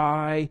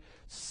dry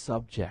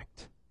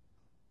subject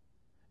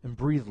and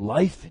breathe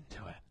life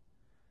into it.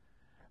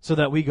 So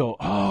that we go,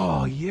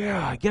 oh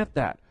yeah, I get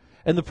that.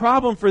 And the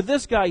problem for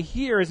this guy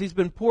here, as he's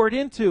been poured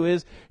into,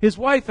 is his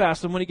wife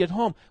asked him when he gets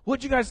home,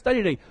 what'd you guys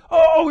study today?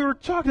 Oh, we were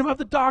talking about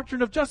the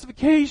doctrine of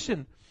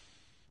justification.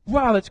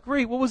 Wow, that's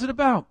great. What was it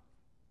about?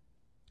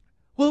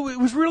 Well, it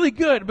was really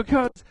good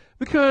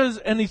because,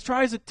 and he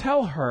tries to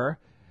tell her,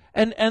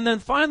 and then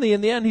finally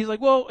in the end he's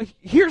like, well,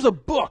 here's a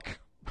book.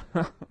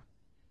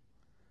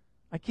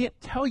 I can't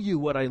tell you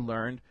what I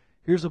learned.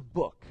 Here's a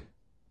book.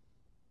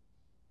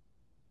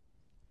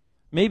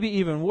 Maybe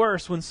even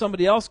worse, when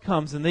somebody else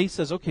comes and they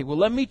says, okay, well,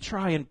 let me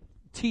try and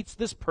teach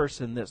this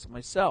person this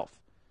myself.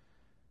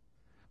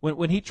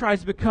 When he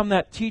tries to become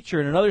that teacher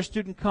and another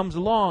student comes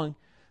along,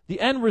 the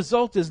end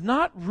result is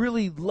not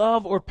really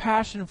love or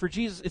passion for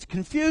Jesus. It's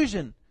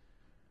confusion.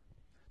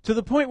 To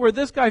the point where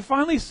this guy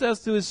finally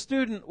says to his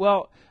student,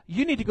 well,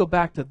 you need to go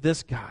back to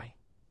this guy.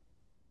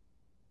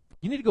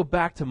 You need to go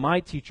back to my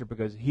teacher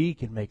because he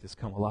can make this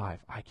come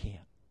alive. I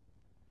can't.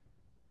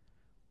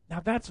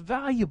 Now that's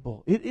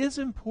valuable. It is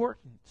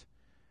important.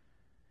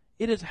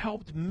 It has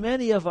helped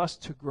many of us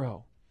to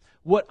grow.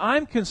 What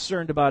I'm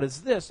concerned about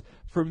is this.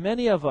 For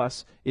many of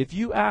us, if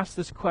you ask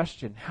this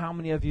question, how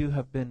many of you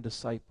have been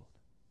discipled?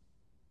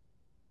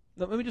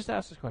 Let me just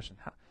ask this question.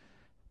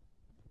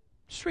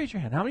 Just raise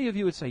your hand. How many of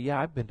you would say, yeah,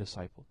 I've been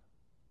discipled?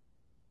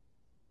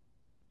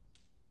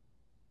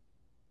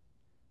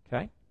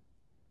 Okay?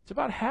 It's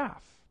about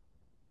half.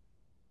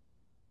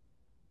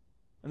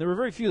 And there were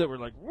very few that were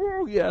like,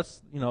 whoa,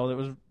 yes. You know,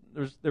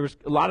 there was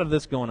a lot of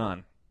this going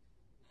on.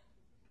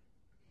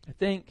 I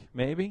think,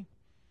 maybe.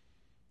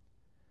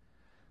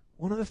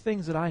 One of the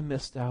things that I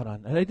missed out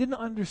on, and I didn't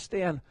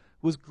understand,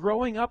 was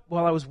growing up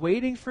while I was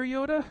waiting for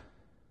Yoda.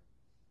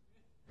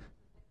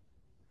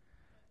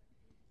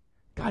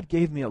 God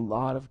gave me a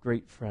lot of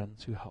great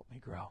friends who helped me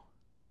grow.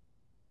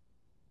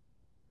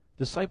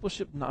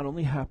 Discipleship not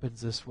only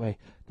happens this way,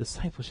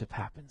 discipleship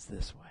happens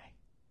this way.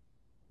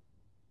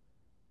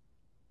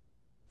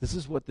 This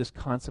is what this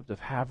concept of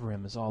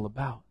Havrim is all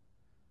about.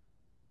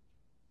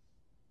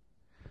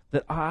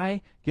 That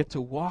I get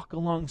to walk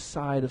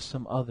alongside of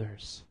some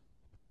others.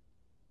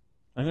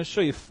 I'm going to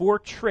show you 4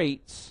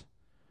 traits,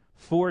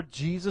 4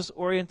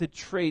 Jesus-oriented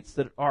traits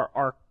that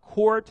are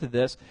core to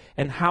this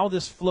and how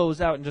this flows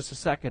out in just a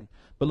second.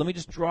 But let me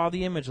just draw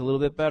the image a little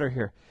bit better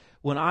here.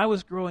 When I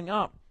was growing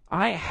up,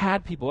 I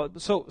had people.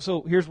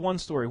 So here's one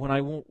story. When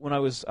I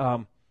was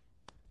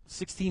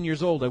 16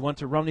 years old, I went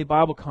to Rumney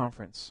Bible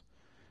Conference,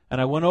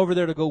 and I went over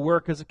there to go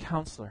work as a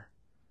counselor.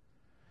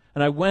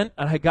 And I went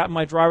and I got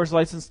my driver's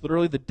license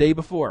literally the day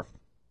before.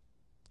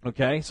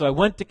 Okay, so I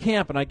went to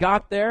camp and I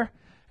got there.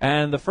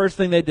 And the first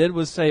thing they did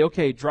was say,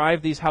 okay,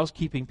 drive these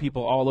housekeeping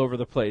people all over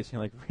the place. And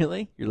you're like,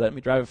 really? You're letting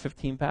me drive a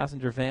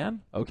 15-passenger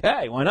van?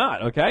 Okay, why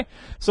not? Okay.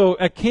 So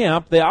at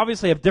camp, they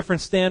obviously have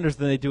different standards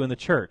than they do in the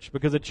church.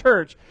 Because at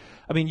church,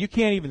 I mean, you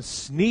can't even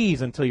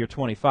sneeze until you're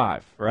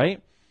 25,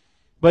 right?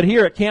 But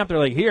here at camp, they're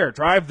like, here,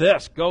 drive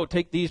this. Go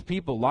take these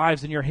people,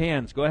 lives in your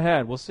hands. Go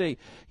ahead, we'll see.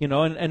 You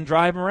know, and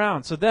drive them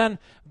around. So then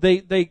they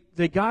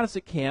got us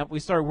at camp. We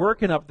started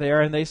working up there,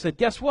 and they said,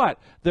 guess what?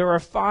 There are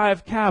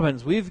 5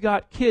 cabins. We've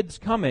got kids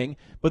coming,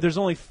 but there's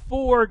only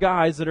 4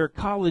 guys that are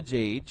college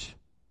age,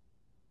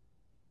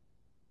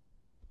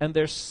 and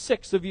there's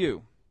 6 of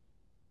you.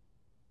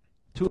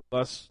 2 of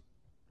us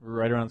were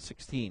right around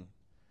 16.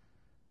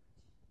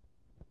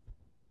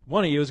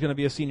 One of you is going to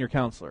be a senior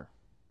counselor.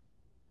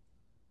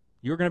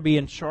 You're going to be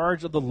in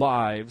charge of the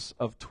lives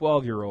of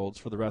 12-year-olds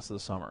for the rest of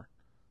the summer.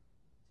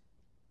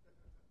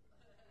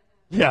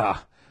 Yeah.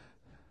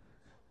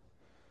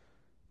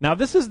 Now,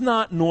 this is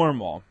not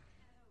normal,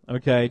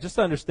 okay? Just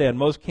to understand,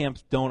 most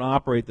camps don't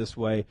operate this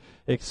way,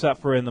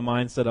 except for in the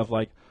mindset of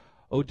like,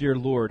 oh, dear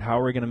Lord, how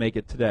are we going to make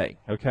it today?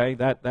 Okay?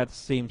 That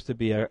seems to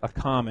be a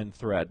common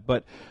thread.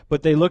 But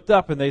they looked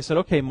up and they said,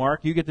 okay,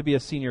 Mark, you get to be a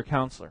senior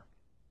counselor.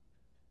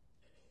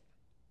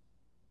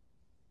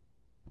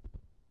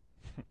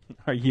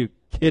 Are you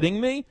kidding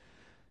me?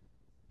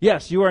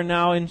 Yes, you are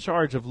now in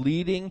charge of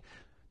leading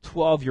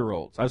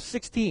 12-year-olds. I was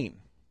 16.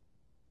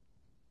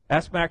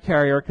 Ask Matt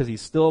Carrier because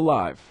he's still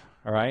alive,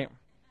 all right?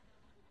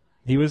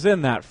 He was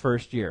in that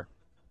first year.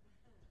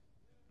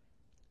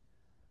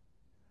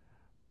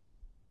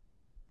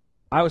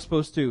 I was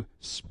supposed to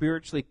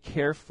spiritually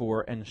care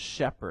for and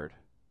shepherd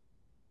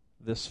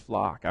this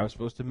flock. I was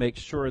supposed to make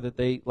sure that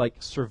they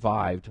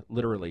survived,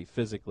 literally,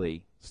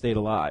 physically, stayed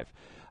alive.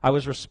 I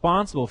was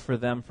responsible for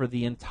them for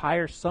the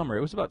entire summer.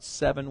 It was about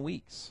 7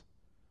 weeks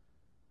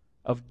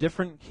of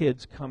different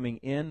kids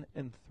coming in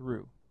and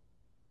through.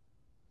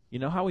 You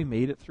know how we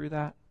made it through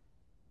that?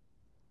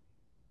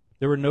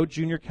 There were no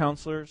junior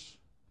counselors.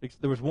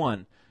 There was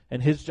one,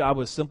 and his job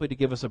was simply to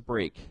give us a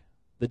break.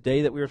 The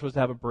day that we were supposed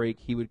to have a break,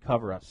 he would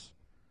cover us.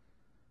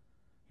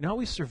 You know how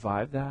we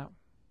survived that?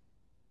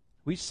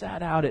 We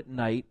sat out at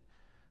night.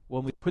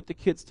 When we put the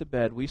kids to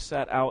bed, we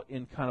sat out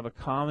in kind of a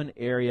common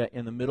area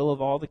in the middle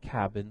of all the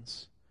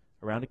cabins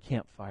around a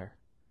campfire.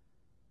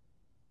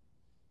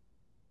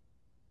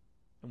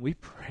 And we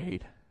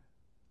prayed.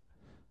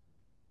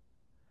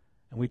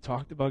 And we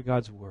talked about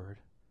God's Word.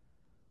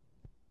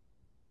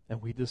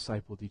 And we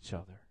discipled each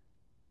other.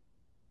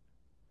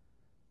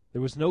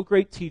 There was no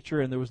great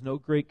teacher and there was no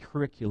great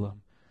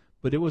curriculum,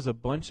 but it was a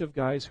bunch of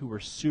guys who were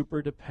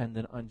super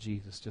dependent on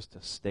Jesus just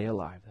to stay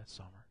alive that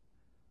summer.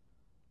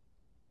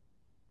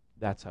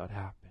 That's how it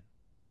happened.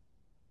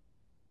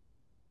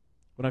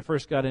 When I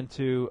first got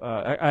into,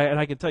 and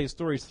I can tell you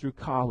stories through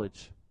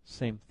college,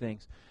 same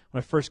things.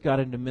 When I first got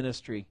into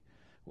ministry,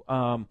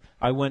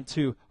 I went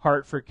to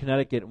Hartford,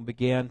 Connecticut, and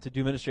began to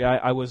do ministry.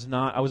 I was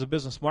a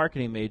business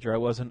marketing major. I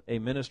wasn't a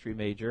ministry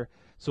major.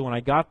 So when I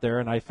got there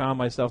and I found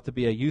myself to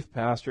be a youth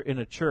pastor in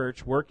a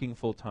church working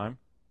full time,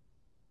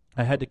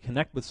 I had to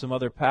connect with some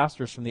other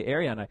pastors from the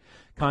area, and I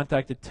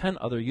contacted 10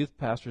 other youth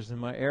pastors in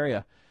my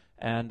area.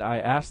 And I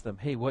asked them,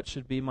 hey, what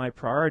should be my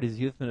priorities,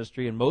 youth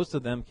ministry? And most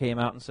of them came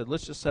out and said,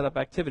 let's just set up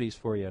activities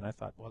for you. And I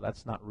thought, well,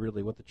 that's not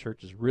really what the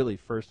church is really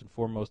first and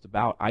foremost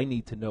about. I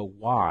need to know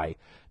why,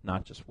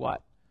 not just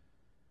what.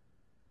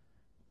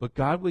 But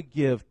God would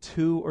give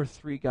 2 or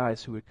 3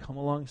 guys who would come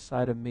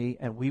alongside of me,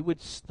 and we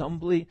would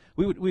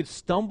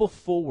stumble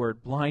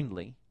forward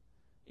blindly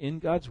in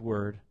God's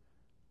Word.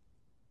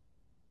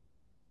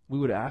 We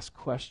would ask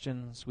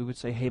questions. We would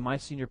say, hey, my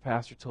senior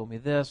pastor told me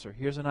this, or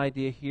here's an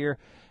idea here.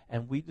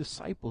 And we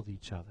discipled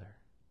each other.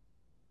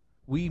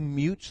 We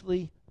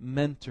mutually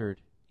mentored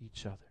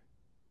each other.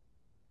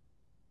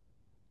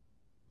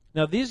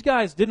 Now, these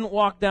guys didn't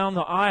walk down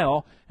the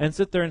aisle and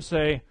sit there and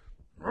say,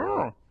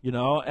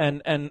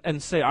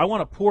 and say, I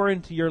want to pour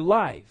into your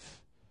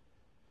life.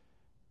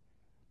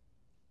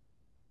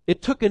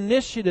 It took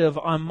initiative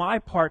on my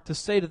part to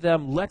say to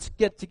them, let's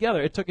get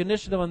together. It took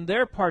initiative on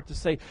their part to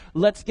say,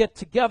 let's get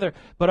together.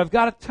 But I've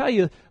got to tell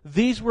you,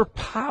 these were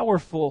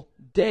powerful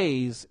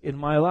days in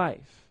my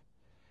life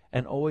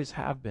and always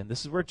have been.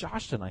 This is where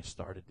Josh and I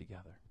started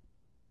together.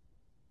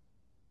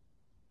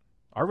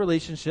 Our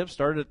relationship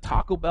started at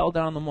Taco Bell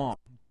down the mall.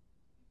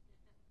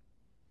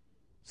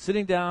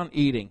 Sitting down,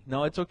 eating.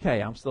 No, it's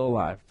okay. I'm still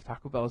alive.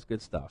 Taco Bell is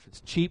good stuff.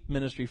 It's cheap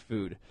ministry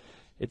food.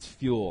 It's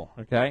fuel,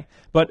 okay?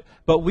 But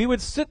we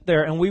would sit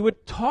there and we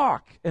would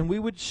talk and we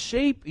would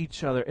shape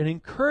each other and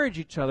encourage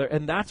each other,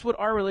 and that's what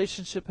our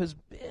relationship has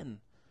been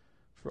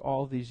for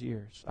all these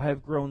years. I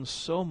have grown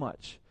so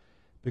much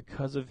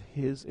because of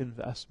his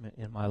investment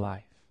in my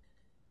life.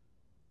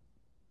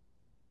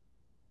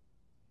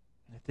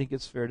 I think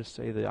it's fair to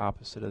say the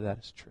opposite of that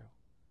is true.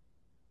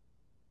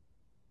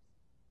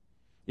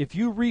 If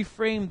you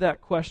reframed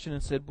that question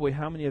and said, boy,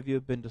 how many of you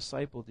have been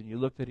discipled? And you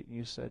looked at it and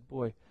you said,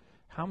 boy,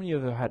 how many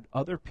of you have had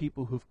other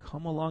people who've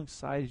come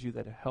alongside you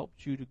that have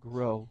helped you to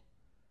grow?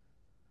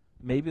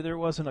 Maybe there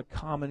wasn't a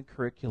common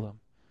curriculum,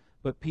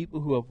 but people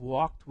who have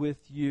walked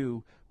with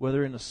you,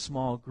 whether in a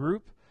small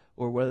group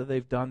or whether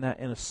they've done that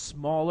in a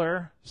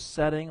smaller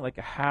setting, like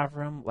a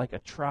Havram, like a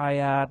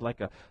triad, like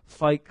a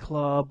fight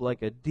club,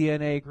 like a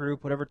DNA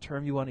group, whatever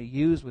term you want to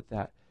use with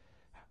that,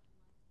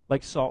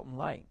 like Salt and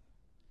Light.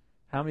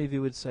 How many of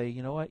you would say,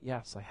 you know what?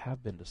 Yes, I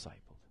have been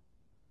discipled.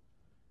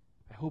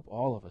 I hope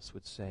all of us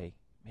would say,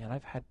 man,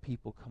 I've had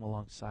people come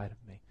alongside of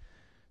me.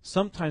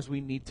 Sometimes we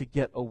need to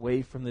get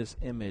away from this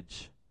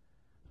image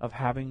of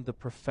having the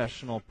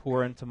professional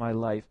pour into my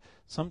life.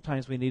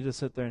 Sometimes we need to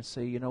sit there and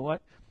say, you know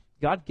what?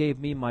 God gave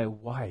me my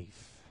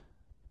wife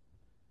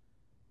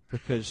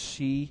because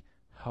she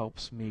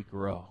helps me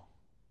grow.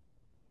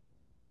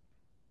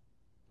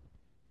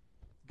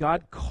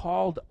 God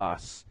called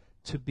us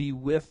to be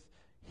with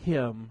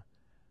Him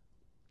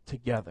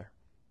together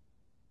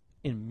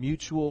in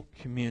mutual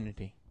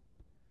community.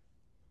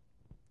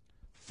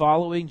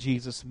 Following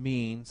Jesus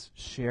means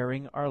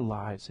sharing our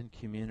lives in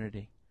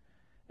community,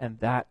 and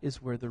that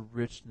is where the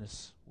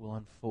richness will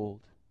unfold.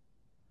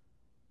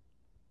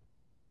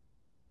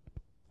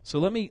 So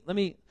let me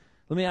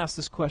ask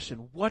this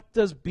question. What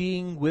does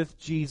being with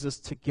Jesus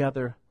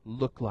together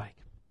look like?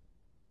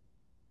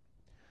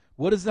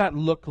 What does that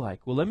look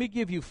like? Well, let me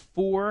give you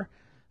four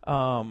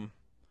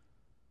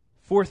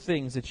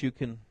things that you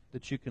can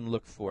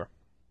look for.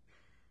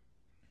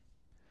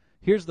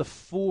 Here's the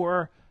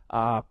 4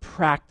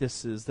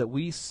 practices that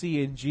we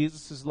see in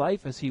Jesus'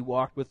 life as he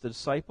walked with the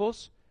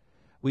disciples.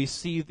 We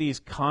see these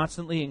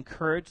constantly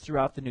encouraged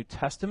throughout the New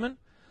Testament.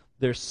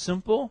 They're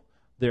simple.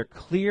 They're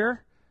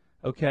clear.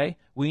 Okay?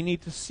 We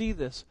need to see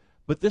this.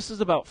 But this is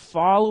about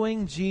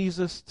following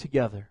Jesus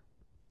together.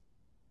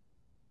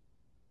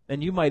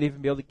 And you might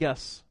even be able to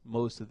guess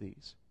most of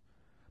these.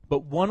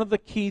 But one of the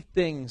key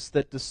things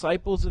that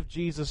disciples of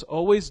Jesus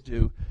always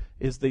do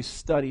is they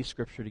study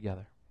Scripture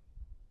together.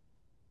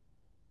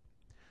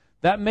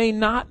 That may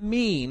not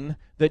mean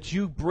that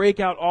you break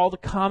out all the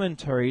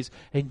commentaries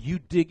and you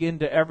dig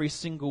into every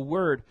single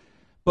word.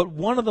 But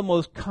one of the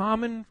most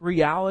common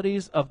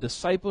realities of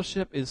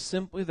discipleship is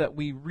simply that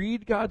we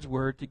read God's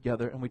Word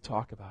together and we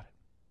talk about it.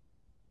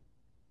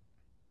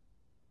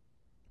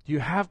 Do you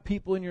have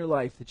people in your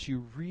life that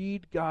you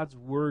read God's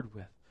Word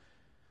with?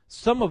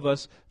 Some of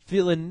us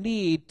feel a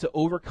need to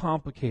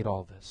overcomplicate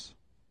all this.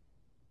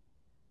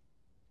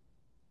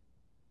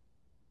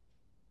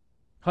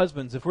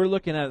 Husbands, if we're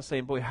looking at it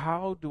saying, boy,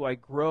 how do I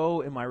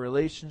grow in my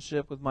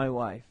relationship with my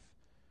wife?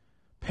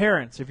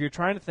 Parents, if you're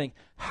trying to think,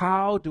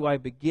 how do I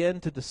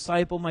begin to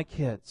disciple my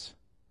kids?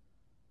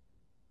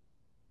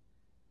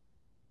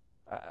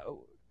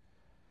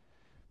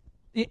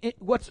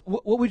 What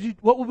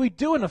would we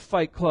do in a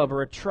fight club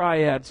or a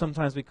triad,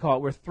 sometimes we call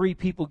it, where 3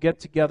 people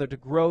get together to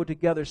grow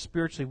together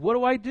spiritually? What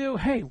do I do?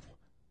 Hey,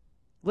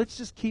 let's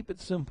just keep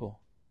it simple.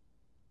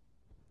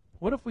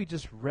 What if we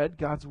just read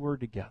God's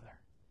Word together?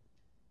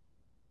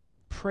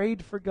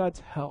 prayed for God's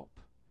help,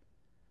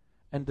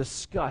 and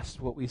discussed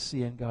what we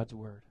see in God's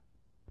Word.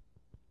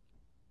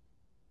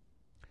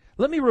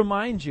 Let me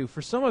remind you,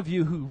 for some of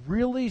you who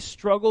really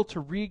struggle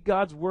to read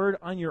God's Word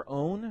on your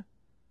own,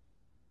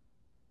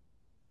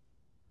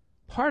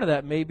 part of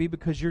that may be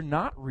because you're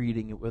not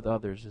reading it with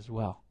others as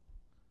well.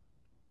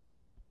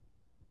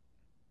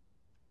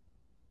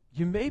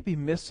 You may be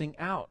missing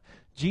out.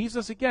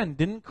 Jesus, again,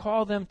 didn't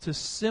call them to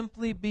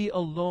simply be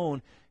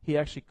alone. He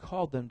actually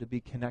called them to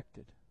be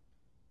connected.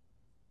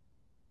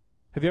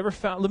 Have you ever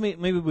found,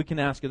 maybe we can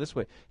ask it this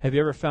way. Have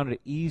you ever found it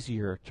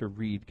easier to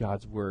read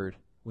God's Word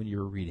when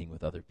you're reading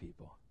with other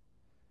people?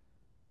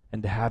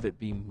 And to have it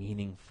be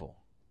meaningful.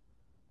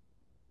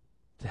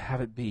 To have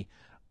it be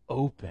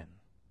open.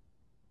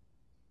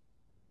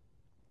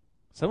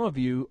 Some of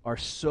you are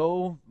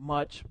so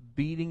much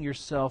beating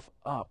yourself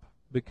up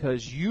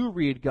because you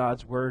read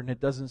God's Word and it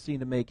doesn't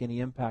seem to make any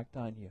impact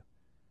on you.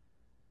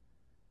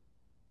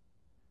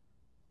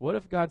 What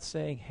if God's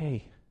saying,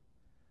 hey,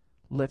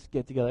 let's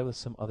get together with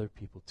some other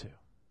people too?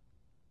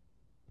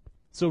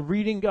 So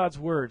reading God's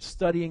Word,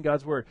 studying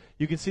God's Word.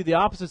 You can see the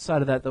opposite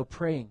side of that, though,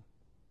 praying.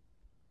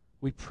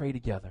 We pray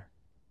together.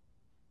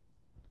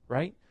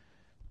 Right?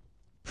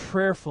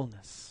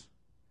 Prayerfulness.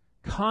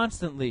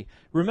 Constantly.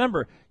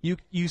 Remember,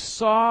 you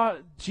saw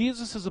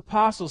Jesus'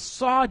 apostles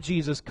saw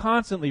Jesus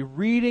constantly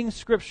reading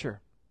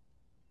Scripture.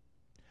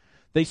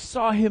 They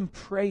saw him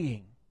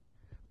praying.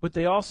 But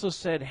they also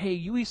said,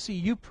 hey, we see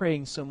you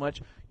praying so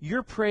much.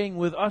 You're praying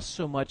with us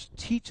so much.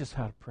 Teach us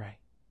how to pray.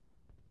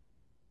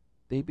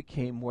 They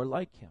became more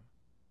like him.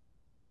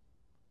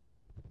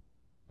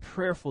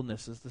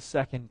 Prayerfulness is the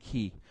second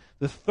key.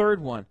 The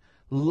third one,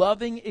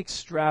 loving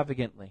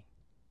extravagantly.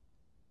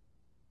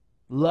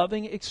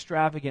 Loving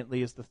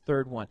extravagantly is the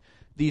third one.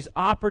 These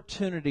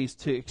opportunities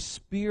to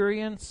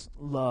experience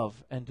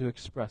love and to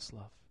express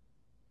love.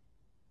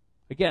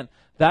 Again,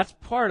 that's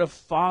part of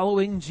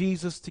following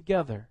Jesus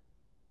together.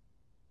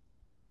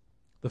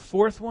 The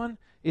fourth one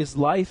is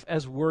life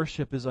as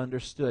worship is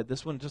understood.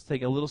 This one just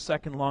take a little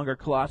second longer,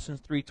 Colossians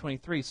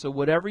 3:23. So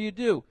whatever you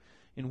do,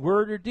 in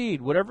word or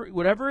deed,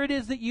 whatever it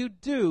is that you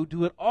do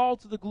it all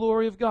to the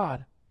glory of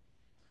God.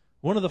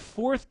 One of the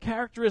fourth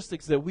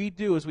characteristics that we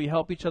do as we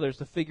help each other is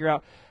to figure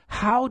out,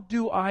 how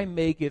do I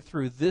make it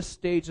through this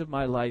stage of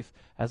my life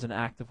as an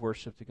act of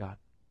worship to God?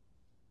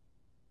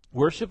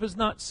 Worship is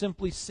not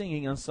simply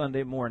singing on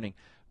Sunday morning.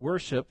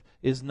 Worship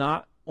is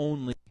not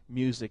only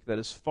music. That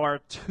is far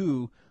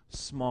too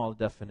small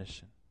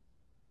definition.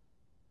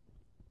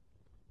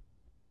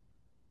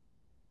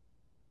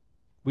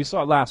 We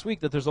saw last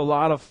week that there's a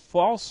lot of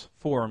false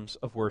forms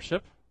of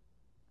worship,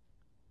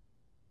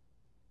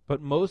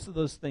 but most of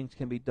those things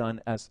can be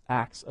done as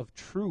acts of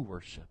true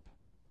worship.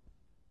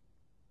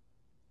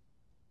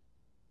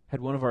 Had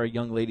one of our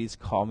young ladies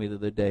call me the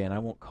other day, and I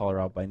won't call her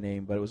out by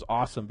name, but it was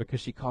awesome because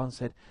she called and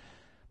said,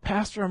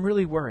 Pastor, I'm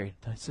really worried.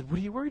 I said, what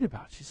are you worried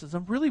about? She says,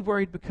 I'm really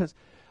worried because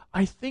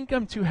I think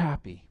I'm too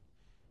happy.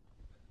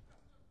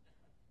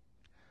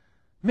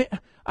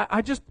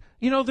 I just,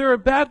 there are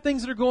bad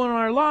things that are going on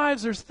in our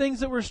lives. There's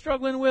things that we're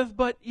struggling with,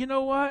 but you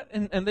know what?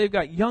 And they've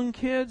got young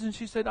kids, and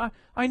she said,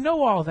 I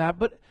know all that,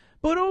 but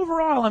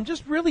overall, I'm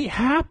just really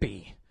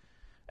happy.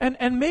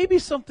 And maybe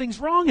something's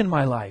wrong in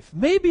my life.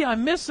 Maybe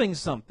I'm missing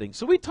something.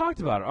 So we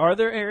talked about it. Are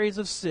there areas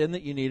of sin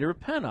that you need to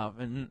repent of?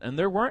 And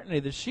there weren't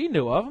any that she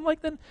knew of. I'm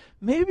like, then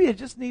maybe I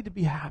just need to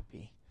be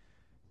happy.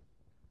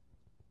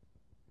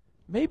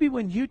 Maybe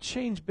when you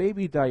change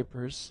baby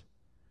diapers,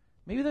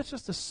 maybe that's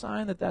just a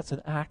sign that that's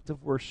an act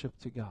of worship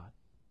to God.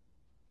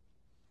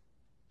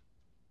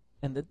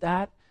 And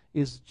that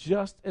is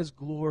just as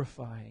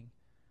glorifying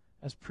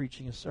as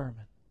preaching a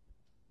sermon.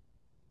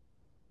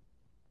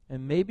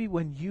 And maybe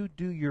when you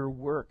do your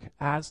work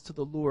as to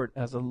the Lord,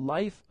 as a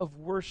life of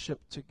worship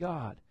to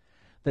God,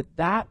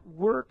 that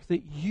work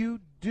that you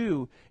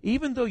do,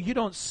 even though you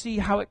don't see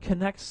how it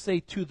connects, say,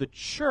 to the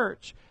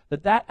church,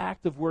 that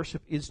act of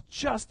worship is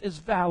just as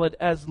valid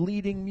as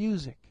leading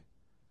music.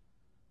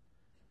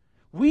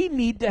 We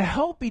need to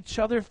help each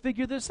other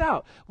figure this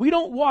out. We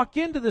don't walk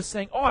into this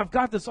saying, oh, I've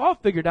got this all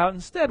figured out.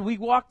 Instead, we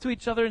walk to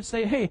each other and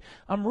say, hey,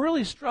 I'm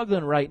really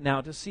struggling right now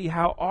to see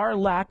how our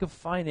lack of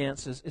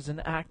finances is an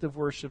act of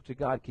worship to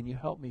God. Can you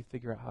help me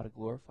figure out how to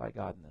glorify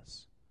God in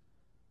this?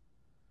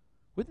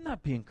 Wouldn't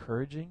that be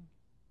encouraging?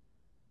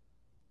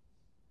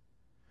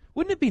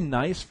 Wouldn't it be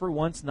nice for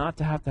once not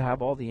to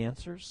have all the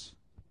answers?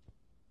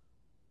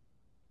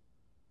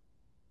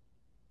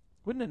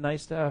 Wouldn't it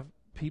nice to have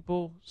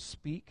people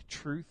speak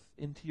truth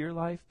into your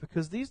life?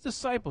 Because these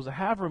disciples of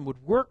Havrim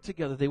would work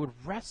together. They would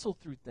wrestle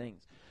through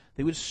things.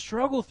 They would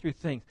struggle through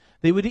things.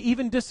 They would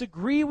even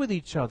disagree with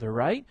each other,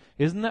 right?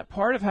 Isn't that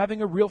part of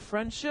having a real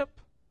friendship?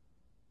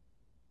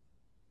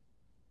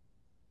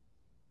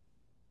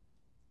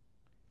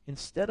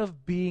 Instead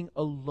of being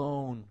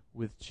alone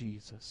with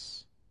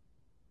Jesus,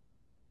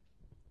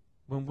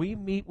 when we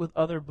meet with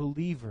other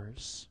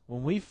believers,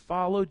 when we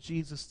follow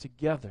Jesus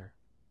together,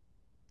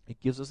 it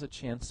gives us a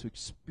chance to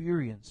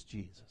experience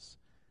Jesus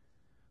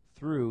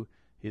through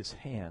his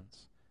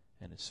hands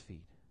and his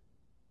feet.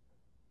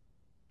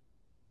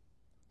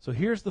 So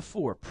here's the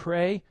 4.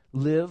 Pray,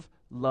 live,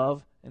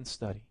 love, and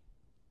study.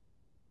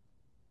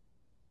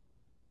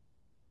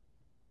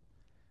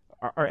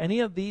 Are any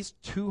of these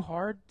too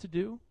hard to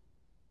do?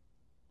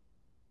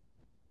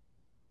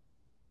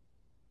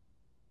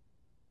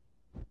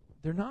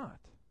 They're not.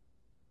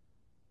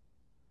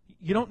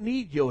 You don't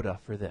need Yoda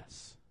for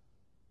this.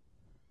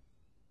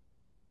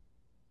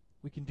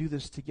 We can do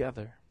this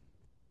together.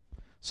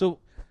 So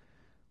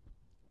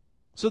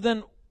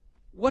then,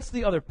 what's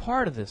the other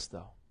part of this,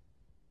 though?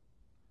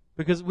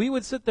 Because we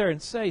would sit there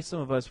and say, some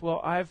of us, well,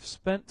 I've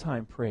spent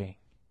time praying.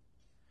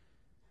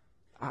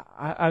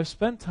 I've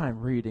spent time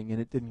reading and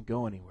it didn't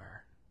go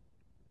anywhere.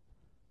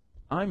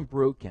 I'm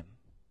broken.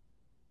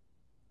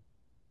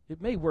 It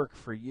may work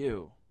for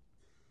you.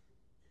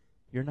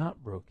 You're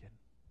not broken.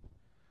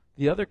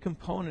 The other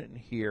component in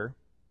here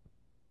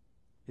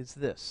is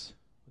this.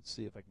 Let's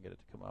see if I can get it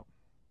to come up.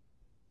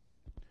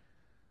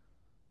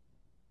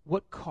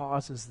 What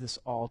causes this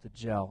all to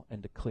gel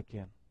and to click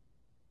in?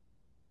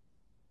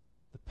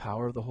 The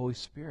power of the Holy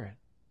Spirit.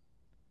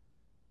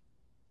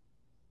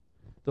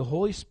 The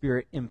Holy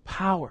Spirit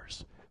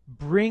empowers,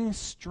 brings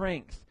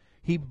strength.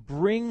 He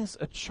brings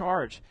a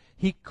charge.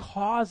 He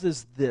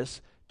causes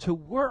this to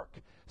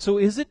work. So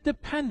is it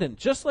dependent?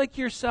 Just like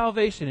your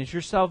salvation. Is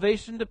your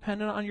salvation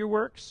dependent on your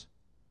works?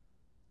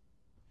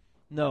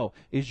 No.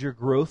 Is your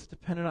growth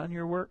dependent on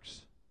your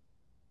works?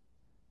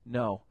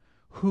 No.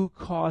 Who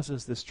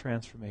causes this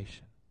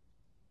transformation?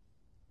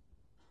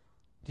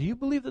 Do you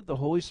believe that the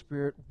Holy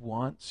Spirit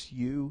wants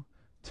you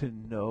to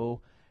know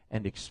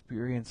and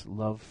experience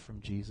love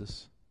from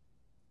Jesus?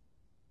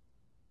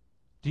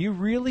 Do you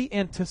really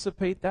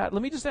anticipate that?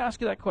 Let me just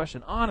ask you that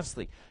question,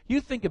 honestly.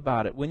 You think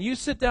about it. When you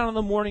sit down in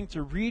the morning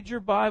to read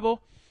your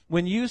Bible,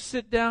 when you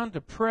sit down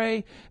to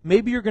pray,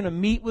 maybe you're going to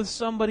meet with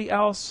somebody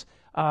else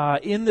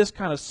in this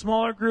kind of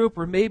smaller group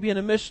or maybe in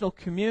a missional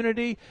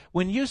community.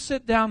 When you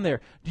sit down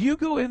there, do you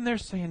go in there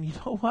saying, you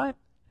know what?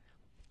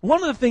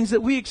 One of the things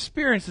that we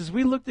experience as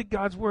we looked at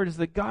God's Word is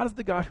that God is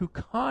the God who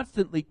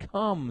constantly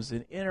comes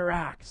and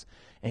interacts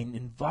and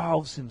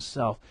involves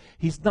himself.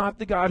 He's not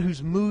the God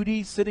who's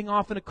moody, sitting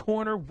off in a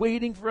corner,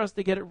 waiting for us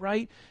to get it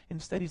right.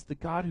 Instead, he's the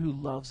God who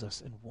loves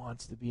us and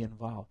wants to be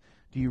involved.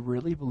 Do you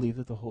really believe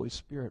that the Holy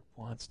Spirit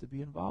wants to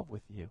be involved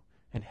with you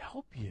and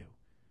help you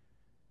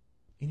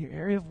in your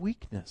area of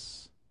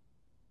weakness,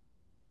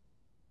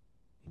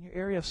 in your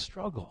area of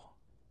struggle?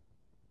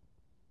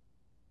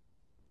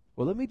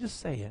 Well, let me just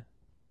say it.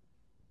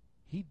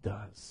 He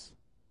does.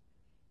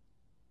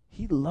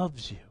 He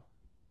loves you.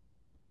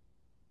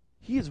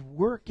 He is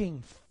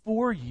working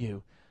for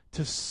you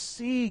to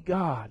see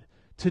God,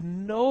 to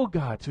know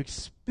God, to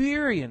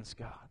experience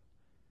God.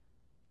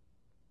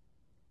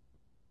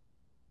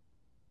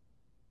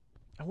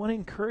 I want to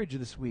encourage you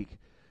this week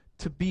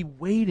to be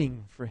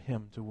waiting for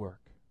him to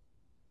work,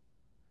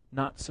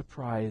 not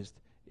surprised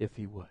if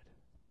he would.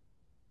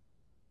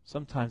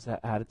 Sometimes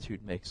that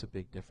attitude makes a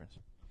big difference.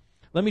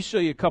 Let me show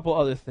you a couple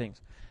other things.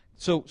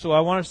 So I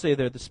want to say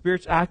there, the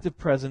Spirit's active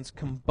presence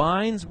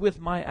combines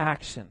with my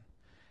action.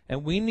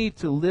 And we need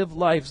to live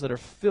lives that are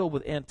filled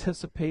with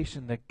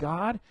anticipation that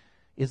God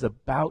is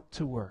about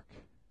to work.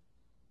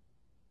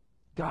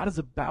 God is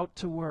about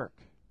to work.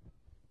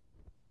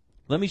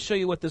 Let me show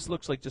you what this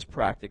looks like just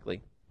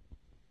practically.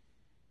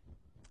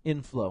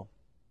 Inflow.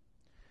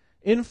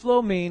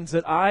 Inflow means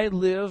that I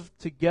live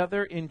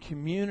together in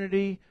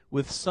community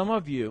with some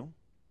of you,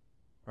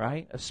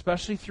 right?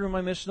 Especially through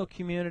my missional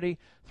community,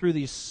 through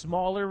these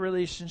smaller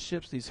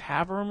relationships, these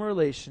have-room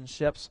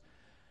relationships.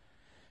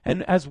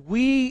 And as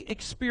we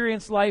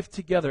experience life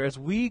together, as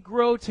we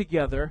grow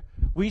together,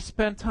 we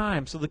spend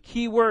time. So the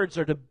key words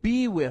are to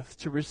be with,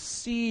 to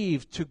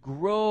receive, to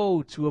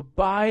grow, to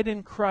abide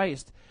in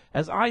Christ.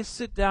 As I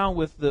sit down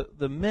with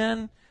the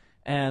men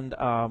and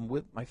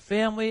with my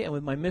family and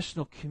with my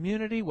missional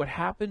community, what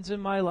happens in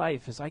my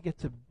life is I get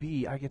to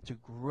be, I get to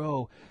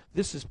grow.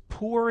 This is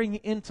pouring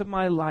into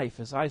my life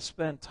as I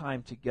spend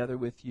time together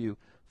with you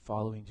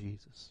following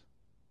Jesus.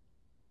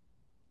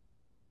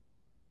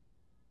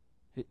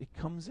 It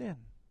comes in.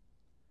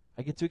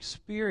 I get to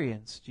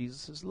experience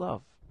Jesus'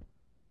 love.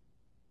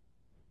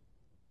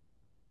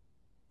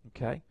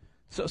 Okay?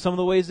 So some of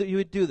the ways that you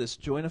would do this: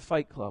 join a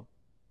fight club.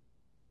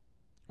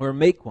 Or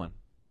make one.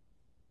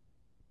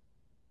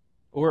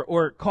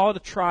 Or call it a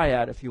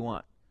triad if you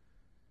want.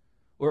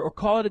 Or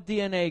call it a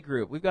DNA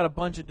group. We've got a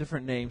bunch of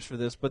different names for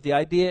this, but the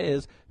idea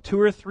is 2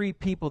 or 3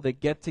 people that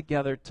get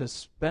together to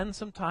spend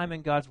some time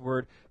in God's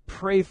Word,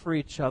 pray for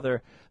each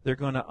other. They're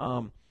going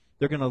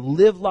to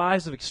live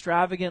lives of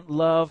extravagant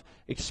love,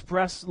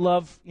 express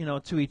love,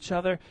 to each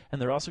other,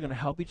 and they're also going to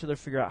help each other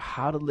figure out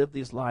how to live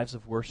these lives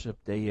of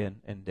worship day in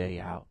and day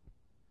out.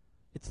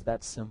 It's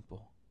that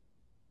simple.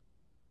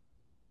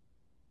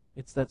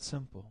 It's that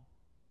simple.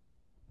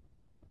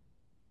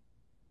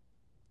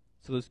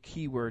 So those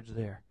key words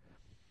there.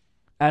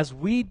 As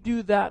we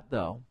do that,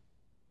 though,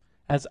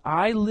 as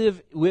I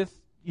live with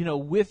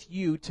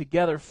you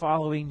together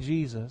following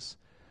Jesus,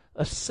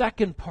 a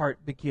second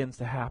part begins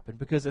to happen,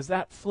 because as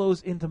that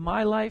flows into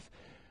my life,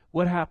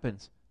 what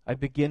happens? I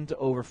begin to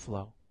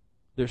overflow.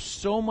 There's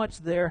so much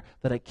there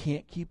that I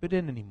can't keep it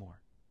in anymore.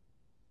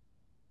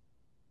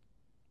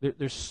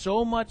 There's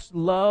so much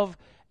love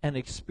and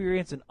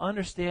experience and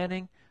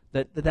understanding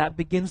that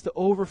begins to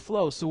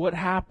overflow. So what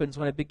happens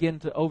when I begin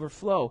to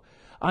overflow?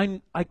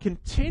 I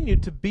continue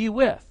to be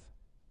with.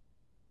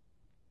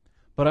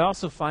 But I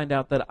also find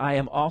out that I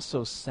am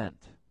also sent.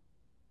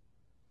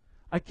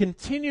 I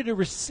continue to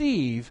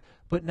receive,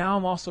 but now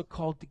I'm also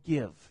called to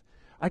give.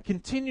 I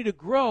continue to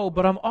grow,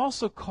 but I'm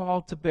also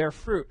called to bear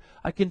fruit.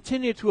 I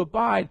continue to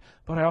abide,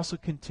 but I also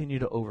continue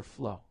to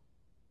overflow.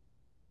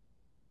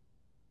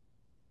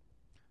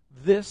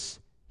 This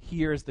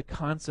here is the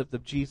concept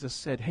of Jesus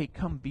said, hey,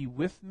 come be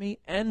with me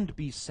and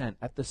be sent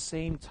at the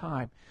same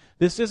time.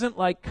 This isn't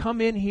like come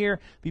in here,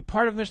 be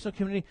part of a missional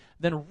community,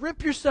 then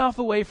rip yourself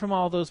away from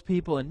all those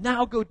people and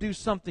now go do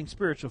something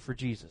spiritual for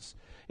Jesus.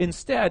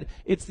 Instead,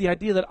 it's the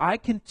idea that I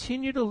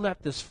continue to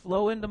let this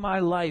flow into my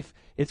life.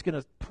 It's going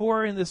to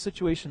pour in this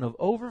situation of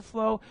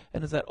overflow,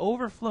 and as that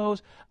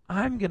overflows,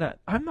 I'm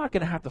not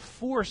going to have to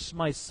force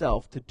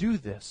myself to do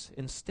this.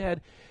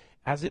 Instead,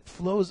 as it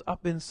flows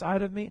up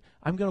inside of me,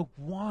 I'm going to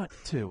want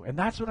to. And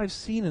that's what I've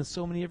seen in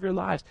so many of your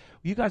lives.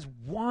 You guys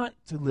want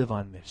to live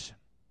on mission.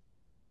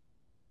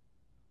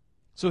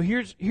 So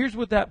here's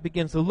what that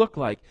begins to look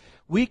like.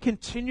 We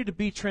continue to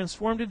be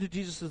transformed into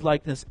Jesus'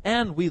 likeness,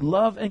 and we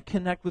love and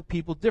connect with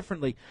people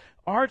differently.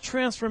 Our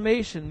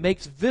transformation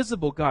makes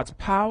visible God's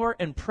power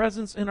and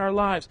presence in our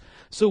lives.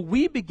 So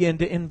we begin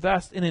to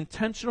invest in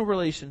intentional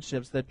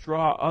relationships that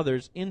draw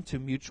others into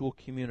mutual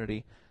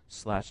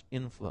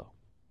community/inflow.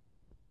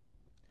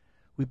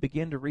 We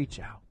begin to reach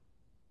out.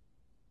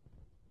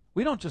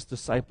 We don't just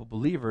disciple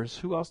believers.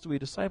 Who else do we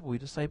disciple? We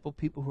disciple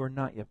people who are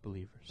not yet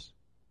believers.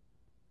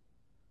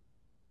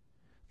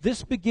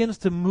 This begins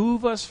to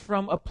move us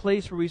from a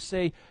place where we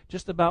say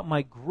just about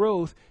my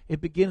growth.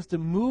 It begins to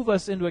move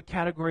us into a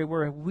category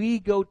where we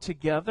go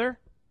together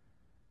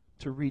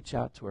to reach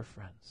out to our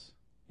friends.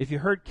 If you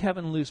heard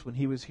Kevin Luce when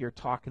he was here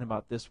talking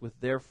about this with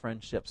their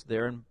friendships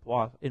there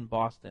in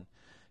Boston,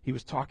 he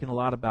was talking a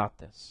lot about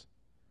this.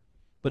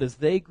 But as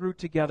they grew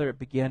together, it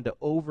began to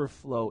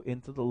overflow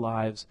into the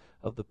lives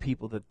of the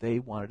people that they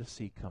wanted to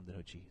see come to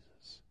know Jesus.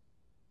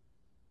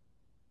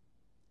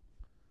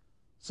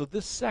 So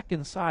this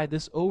second side,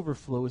 this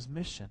overflow is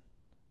mission.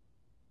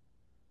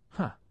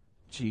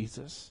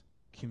 Jesus,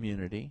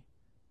 community,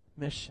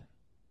 mission.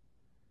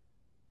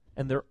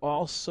 And they're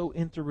all so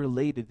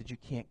interrelated that you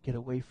can't get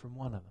away from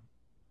one of them.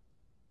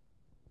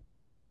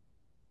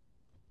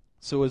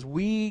 So as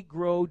we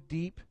grow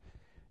deep,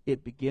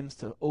 it begins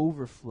to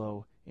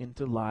overflow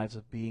into lives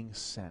of being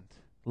sent.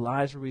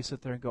 Lives where we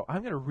sit there and go,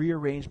 I'm going to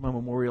rearrange my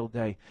Memorial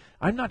Day.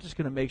 I'm not just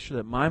going to make sure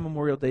that my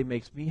Memorial Day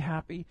makes me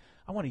happy.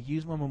 I want to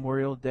use my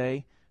Memorial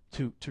Day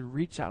to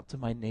reach out to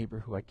my neighbor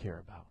who I care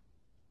about.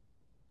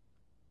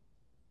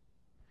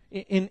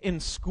 In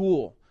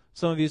school,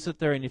 some of you sit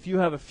there, and if you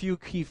have a few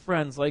key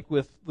friends, like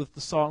with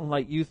the Salt and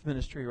Light Youth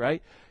Ministry,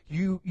 right?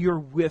 You're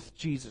with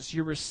Jesus.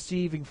 You're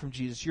receiving from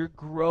Jesus. You're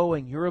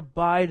growing. You're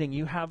abiding.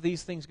 You have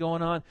these things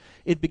going on.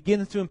 It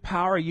begins to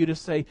empower you to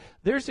say,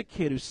 there's a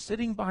kid who's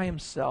sitting by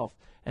himself,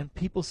 and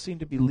people seem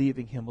to be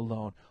leaving him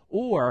alone.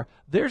 Or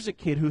there's a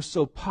kid who's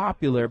so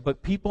popular,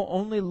 but people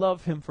only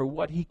love him for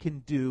what he can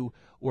do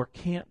or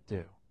can't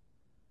do.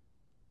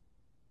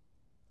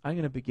 I'm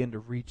going to begin to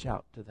reach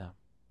out to them.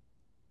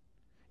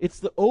 It's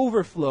the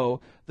overflow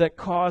that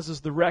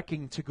causes the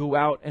wrecking to go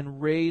out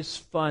and raise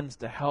funds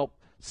to help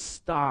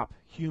stop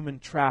human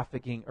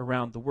trafficking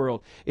around the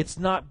world. It's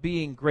not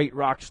being great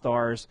rock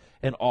stars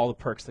and all the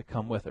perks that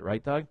come with it,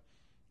 right, Doug?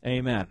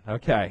 Amen.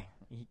 Okay.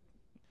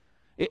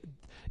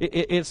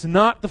 It's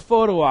not the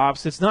photo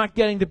ops. It's not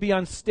getting to be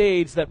on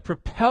stage that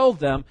propel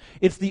them.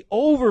 It's the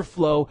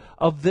overflow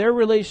of their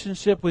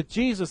relationship with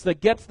Jesus that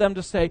gets them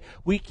to say,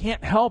 we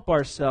can't help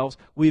ourselves.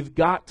 We've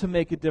got to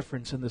make a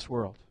difference in this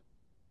world.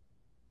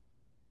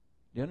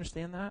 Do you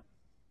understand that?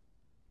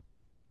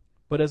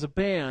 But as a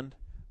band,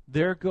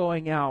 they're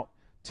going out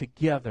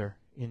together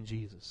in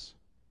Jesus.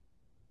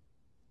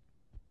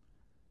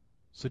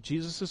 So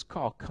Jesus'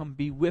 call, come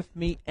be with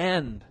me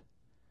and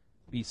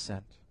be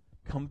sent.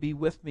 Come be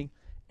with me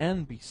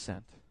and be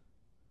sent.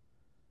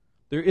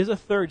 There is a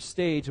third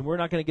stage, and we're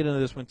not going to get into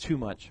this one too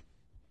much.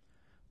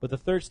 But the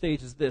third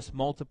stage is this,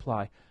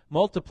 multiply.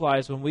 Multiply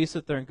is when we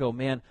sit there and go,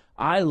 man,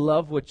 I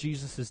love what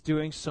Jesus is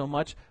doing so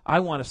much,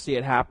 I want to see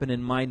it happen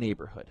in my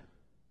neighborhood.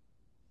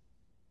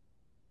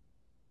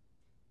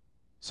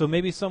 So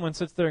maybe someone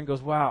sits there and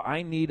goes, wow,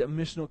 I need a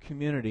missional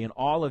community, and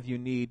all of you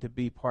need to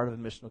be part of a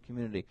missional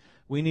community.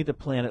 We need to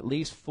plan at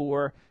least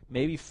 4,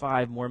 maybe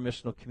 5 more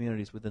missional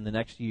communities within the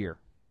next year.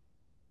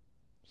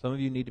 Some of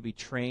you need to be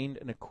trained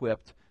and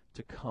equipped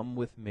to come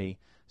with me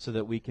so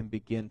that we can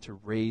begin to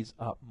raise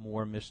up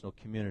more missional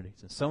communities.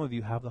 And some of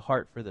you have the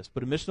heart for this.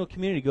 But a missional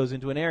community goes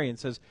into an area and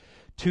says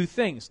 2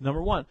 things.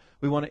 Number 1,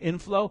 we want to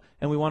inflow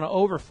and we want to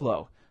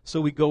overflow. So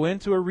we go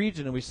into a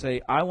region and we say,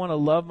 I want to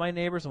love my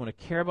neighbors. I want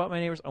to care about my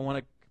neighbors. I want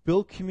to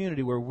build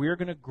community where we're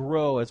going to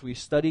grow as we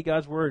study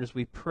God's Word, as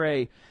we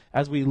pray,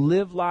 as we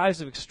live lives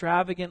of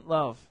extravagant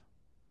love.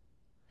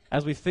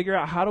 as we figure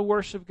out how to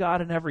worship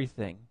God in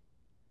everything,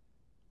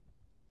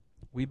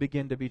 we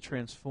begin to be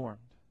transformed.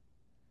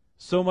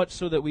 So much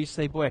so that we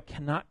say, boy, I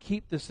cannot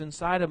keep this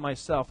inside of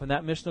myself. And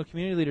that missional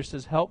community leader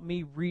says, help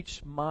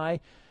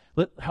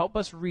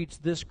us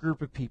reach this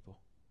group of people.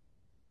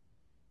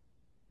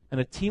 And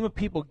a team of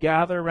people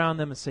gather around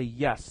them and say,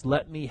 yes,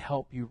 let me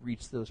help you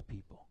reach those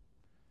people.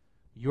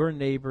 Your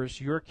neighbors,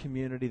 your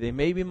community. They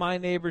may be my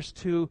neighbors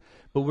too,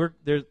 but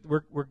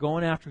we're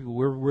going after people.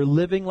 We're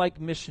living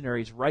like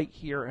missionaries right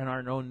here in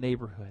our own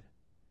neighborhood.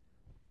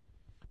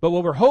 But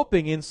what we're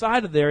hoping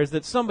inside of there is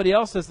that somebody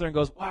else sits there and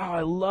goes, wow,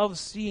 I love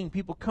seeing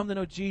people come to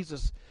know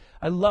Jesus.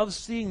 I love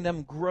seeing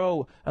them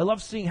grow. I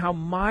love seeing how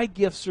my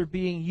gifts are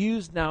being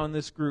used now in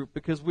this group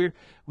because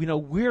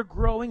we're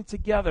growing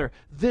together.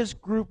 This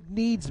group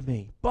needs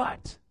me.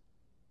 But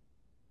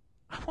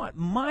I want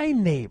my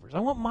neighbors.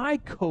 I want my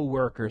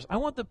coworkers. I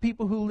want the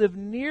people who live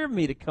near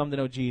me to come to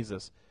know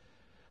Jesus.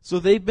 So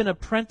they've been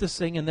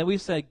apprenticing, and then we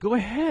say, go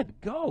ahead,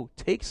 go.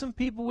 Take some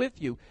people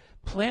with you.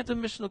 Plant a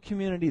missional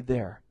community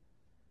there.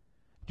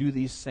 Do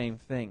these same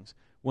things.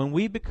 When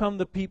we become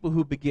the people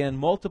who begin,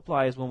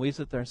 multiply is when we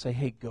sit there and say,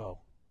 hey, go.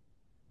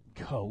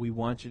 Go. We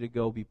want you to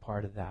go be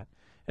part of that.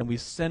 And we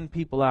send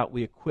people out,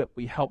 we equip,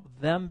 we help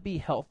them be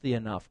healthy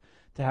enough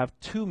to have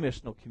 2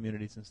 missional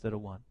communities instead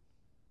of 1.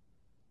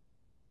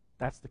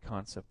 That's the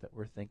concept that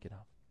we're thinking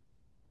of.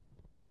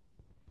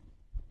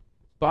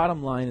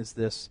 Bottom line is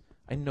this.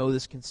 I know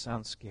this can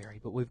sound scary,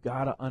 but we've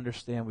got to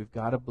understand, we've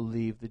got to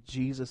believe that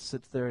Jesus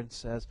sits there and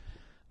says,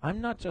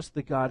 I'm not just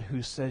the God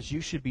who says you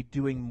should be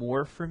doing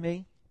more for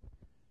me.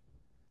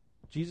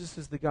 Jesus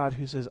is the God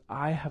who says,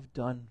 I have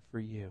done for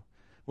you.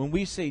 When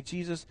we say,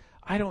 Jesus,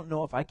 I don't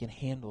know if I can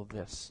handle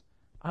this.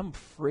 I'm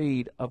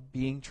afraid of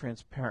being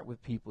transparent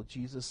with people.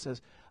 Jesus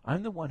says,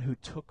 I'm the one who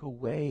took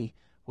away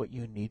what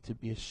you need to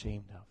be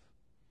ashamed of.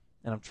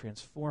 And I'm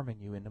transforming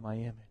you into my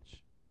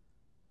image.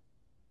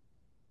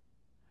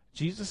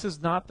 Jesus is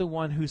not the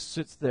one who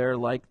sits there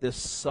like this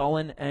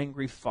sullen,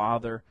 angry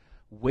father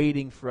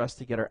waiting for us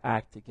to get our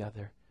act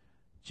together.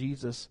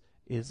 Jesus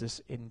is this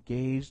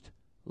engaged,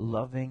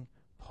 loving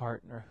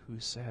partner who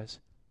says,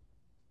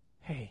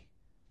 hey,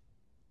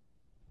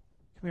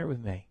 come here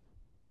with me.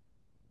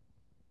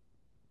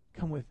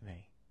 Come with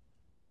me.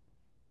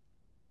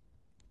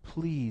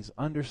 Please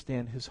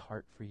understand his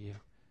heart for you.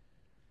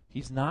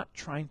 He's not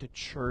trying to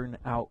churn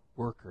out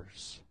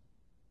workers.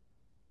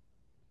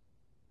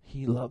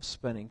 He loves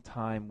spending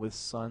time with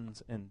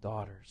sons and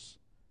daughters.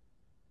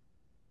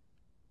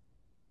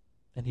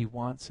 And he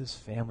wants his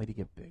family to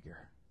get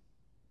bigger.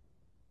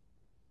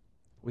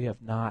 We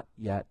have not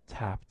yet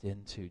tapped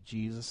into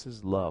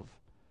Jesus' love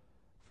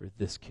for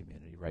this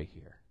community right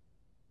here.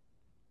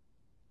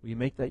 Will you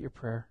make that your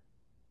prayer?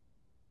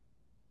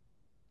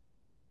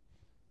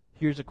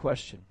 Here's a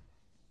question.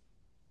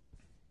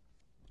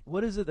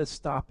 What is it that's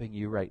stopping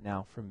you right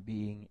now from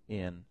being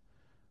in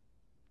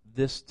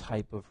this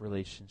type of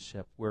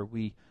relationship where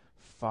we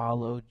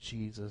follow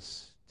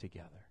Jesus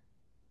together?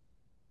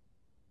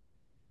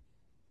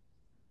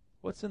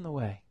 What's in the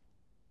way?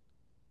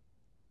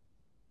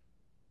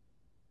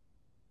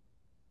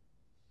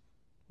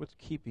 What's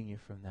keeping you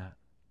from that?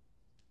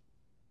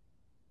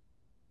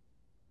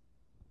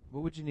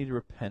 What would you need to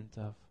repent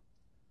of?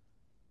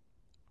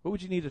 What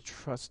would you need to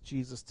trust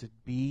Jesus to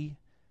be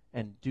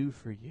and do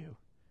for you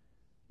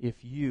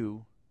if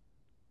you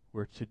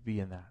were to be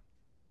in that?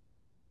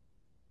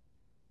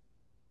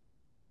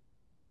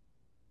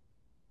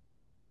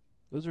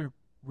 Those are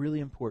really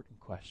important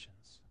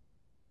questions.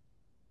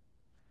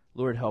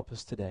 Lord, help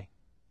us today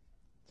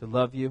to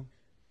love you.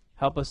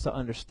 Help us to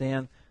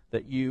understand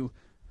that you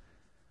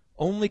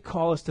only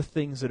call us to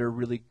things that are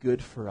really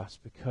good for us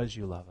because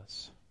you love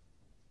us.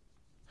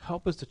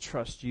 Help us to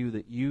trust you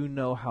that you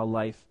know how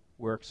life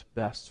works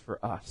best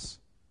for us.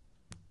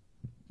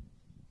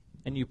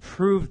 And you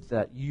proved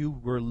that you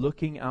were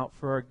looking out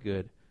for our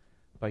good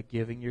by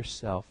giving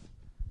yourself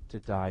to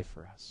die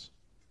for us.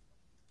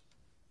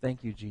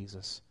 Thank you,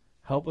 Jesus.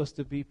 Help us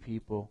to be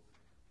people,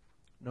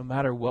 no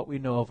matter what we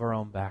know of our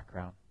own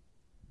background,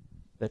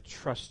 that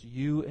trust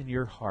you and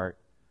your heart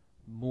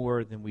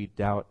more than we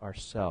doubt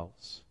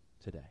ourselves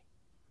today.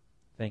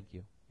 Thank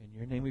you. In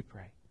your name we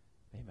pray.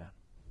 Amen.